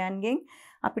තත්වයන්ගෙන්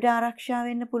අපිට ආරක්ෂා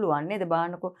වෙන්න පුළුවන් නේද?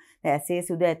 බානකො ඇසේ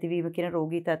සුද ඇතිවීම කියන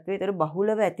රෝගී තත්වය ඒතර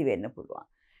බහුලව ඇති වෙන්න පුළුවන්.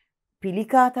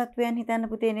 පිළිකා තත්වයන් හිතන්න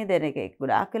පුතේ නේද? ඒක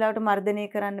ගොඩාක් වෙලාවට මර්ධනය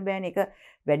කරන්න බෑනේ. ඒක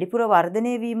වැඩිපුර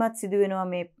වර්ධනය වීමත් සිදු වෙනවා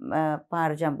මේ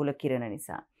පාරජම්බුල කිරණ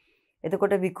නිසා.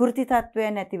 එතකොට විකෘති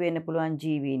තත්වයන් ඇති වෙන්න පුළුවන්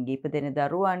ජීවීන්ගේ, ඉපදෙන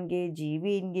දරුවන්ගේ,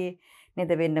 ජීවීන්ගේ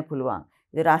නේද වෙන්න පුළුවන්.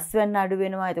 ඒ රස්වැන්න අඩු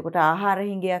වෙනවා. එතකොට ආහාර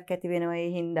හිඟයක් ඇති වෙනවා. ඒ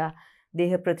හින්දා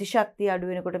දේහ ප්‍රතිශක්තිය අඩු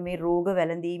වෙනකොට මේ රෝග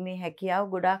වැළඳීමේ හැකියාව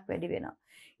ගොඩාක් වැඩි වෙනවා.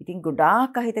 ඉතින්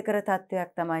ගොඩාක් අහිතකර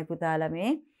තත්වයක් තමයි පුතාලා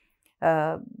මේ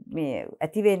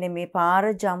ඇති වෙන්නේ මේ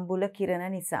පාරජම්බුල කිරණ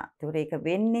නිසා. ඒතකොට ඒක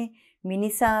වෙන්නේ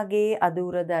මිනිසාගේ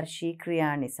අදූරදර්ශී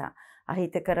ක්‍රියා නිසා.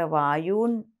 අහිතකර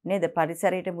වායූන් නේද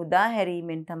පරිසරයට මුදා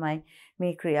හැරීමෙන් තමයි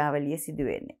මේ ක්‍රියාවලිය සිදු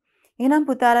වෙන්නේ. එහෙනම්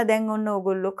පුතාලා දැන් ඔන්න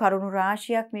ඕගොල්ලෝ කරුණු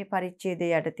රාශියක් මේ පරිච්ඡේදය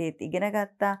යටතේ ඉගෙන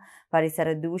ගත්තා. පරිසර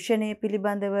දූෂණය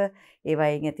පිළිබඳව,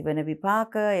 ඒවයින් ඇතිවන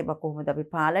විපාක, ඒවා කොහොමද අපි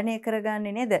පාලනය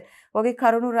කරගන්නේ නේද? ඔගේ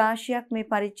කරුණු රාශියක් මේ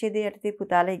පරිච්ඡේදය යටතේ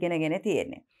පුතාලා ඉගෙනගෙන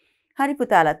තියෙන්නේ. හරි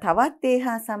පුතාලා, තවත් ඒ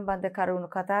හා සම්බන්ධ කරුණු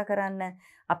කතා කරන්න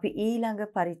අපි ඊළඟ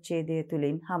පරිච්ඡේදය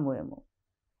තුලින් හමු වෙමු.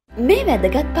 මේ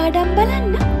වැදගත් පාඩම්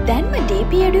බලන්න දැන්ම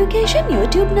DP Education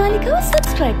YouTube නාලිකාව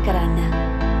subscribe කරන්න.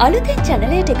 අලුතෙන්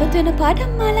channel එකට එකතු වෙන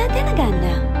පාඩම් මාලා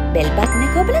දැනගන්න. bell button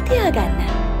එක ඔබලා තියාගන්න.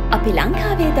 අපි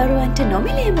ලංකාවේ දරුවන්ට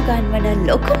නොමිලේම ගන්වන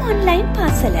ලොකුම online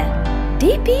පාසල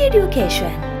DP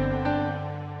Education.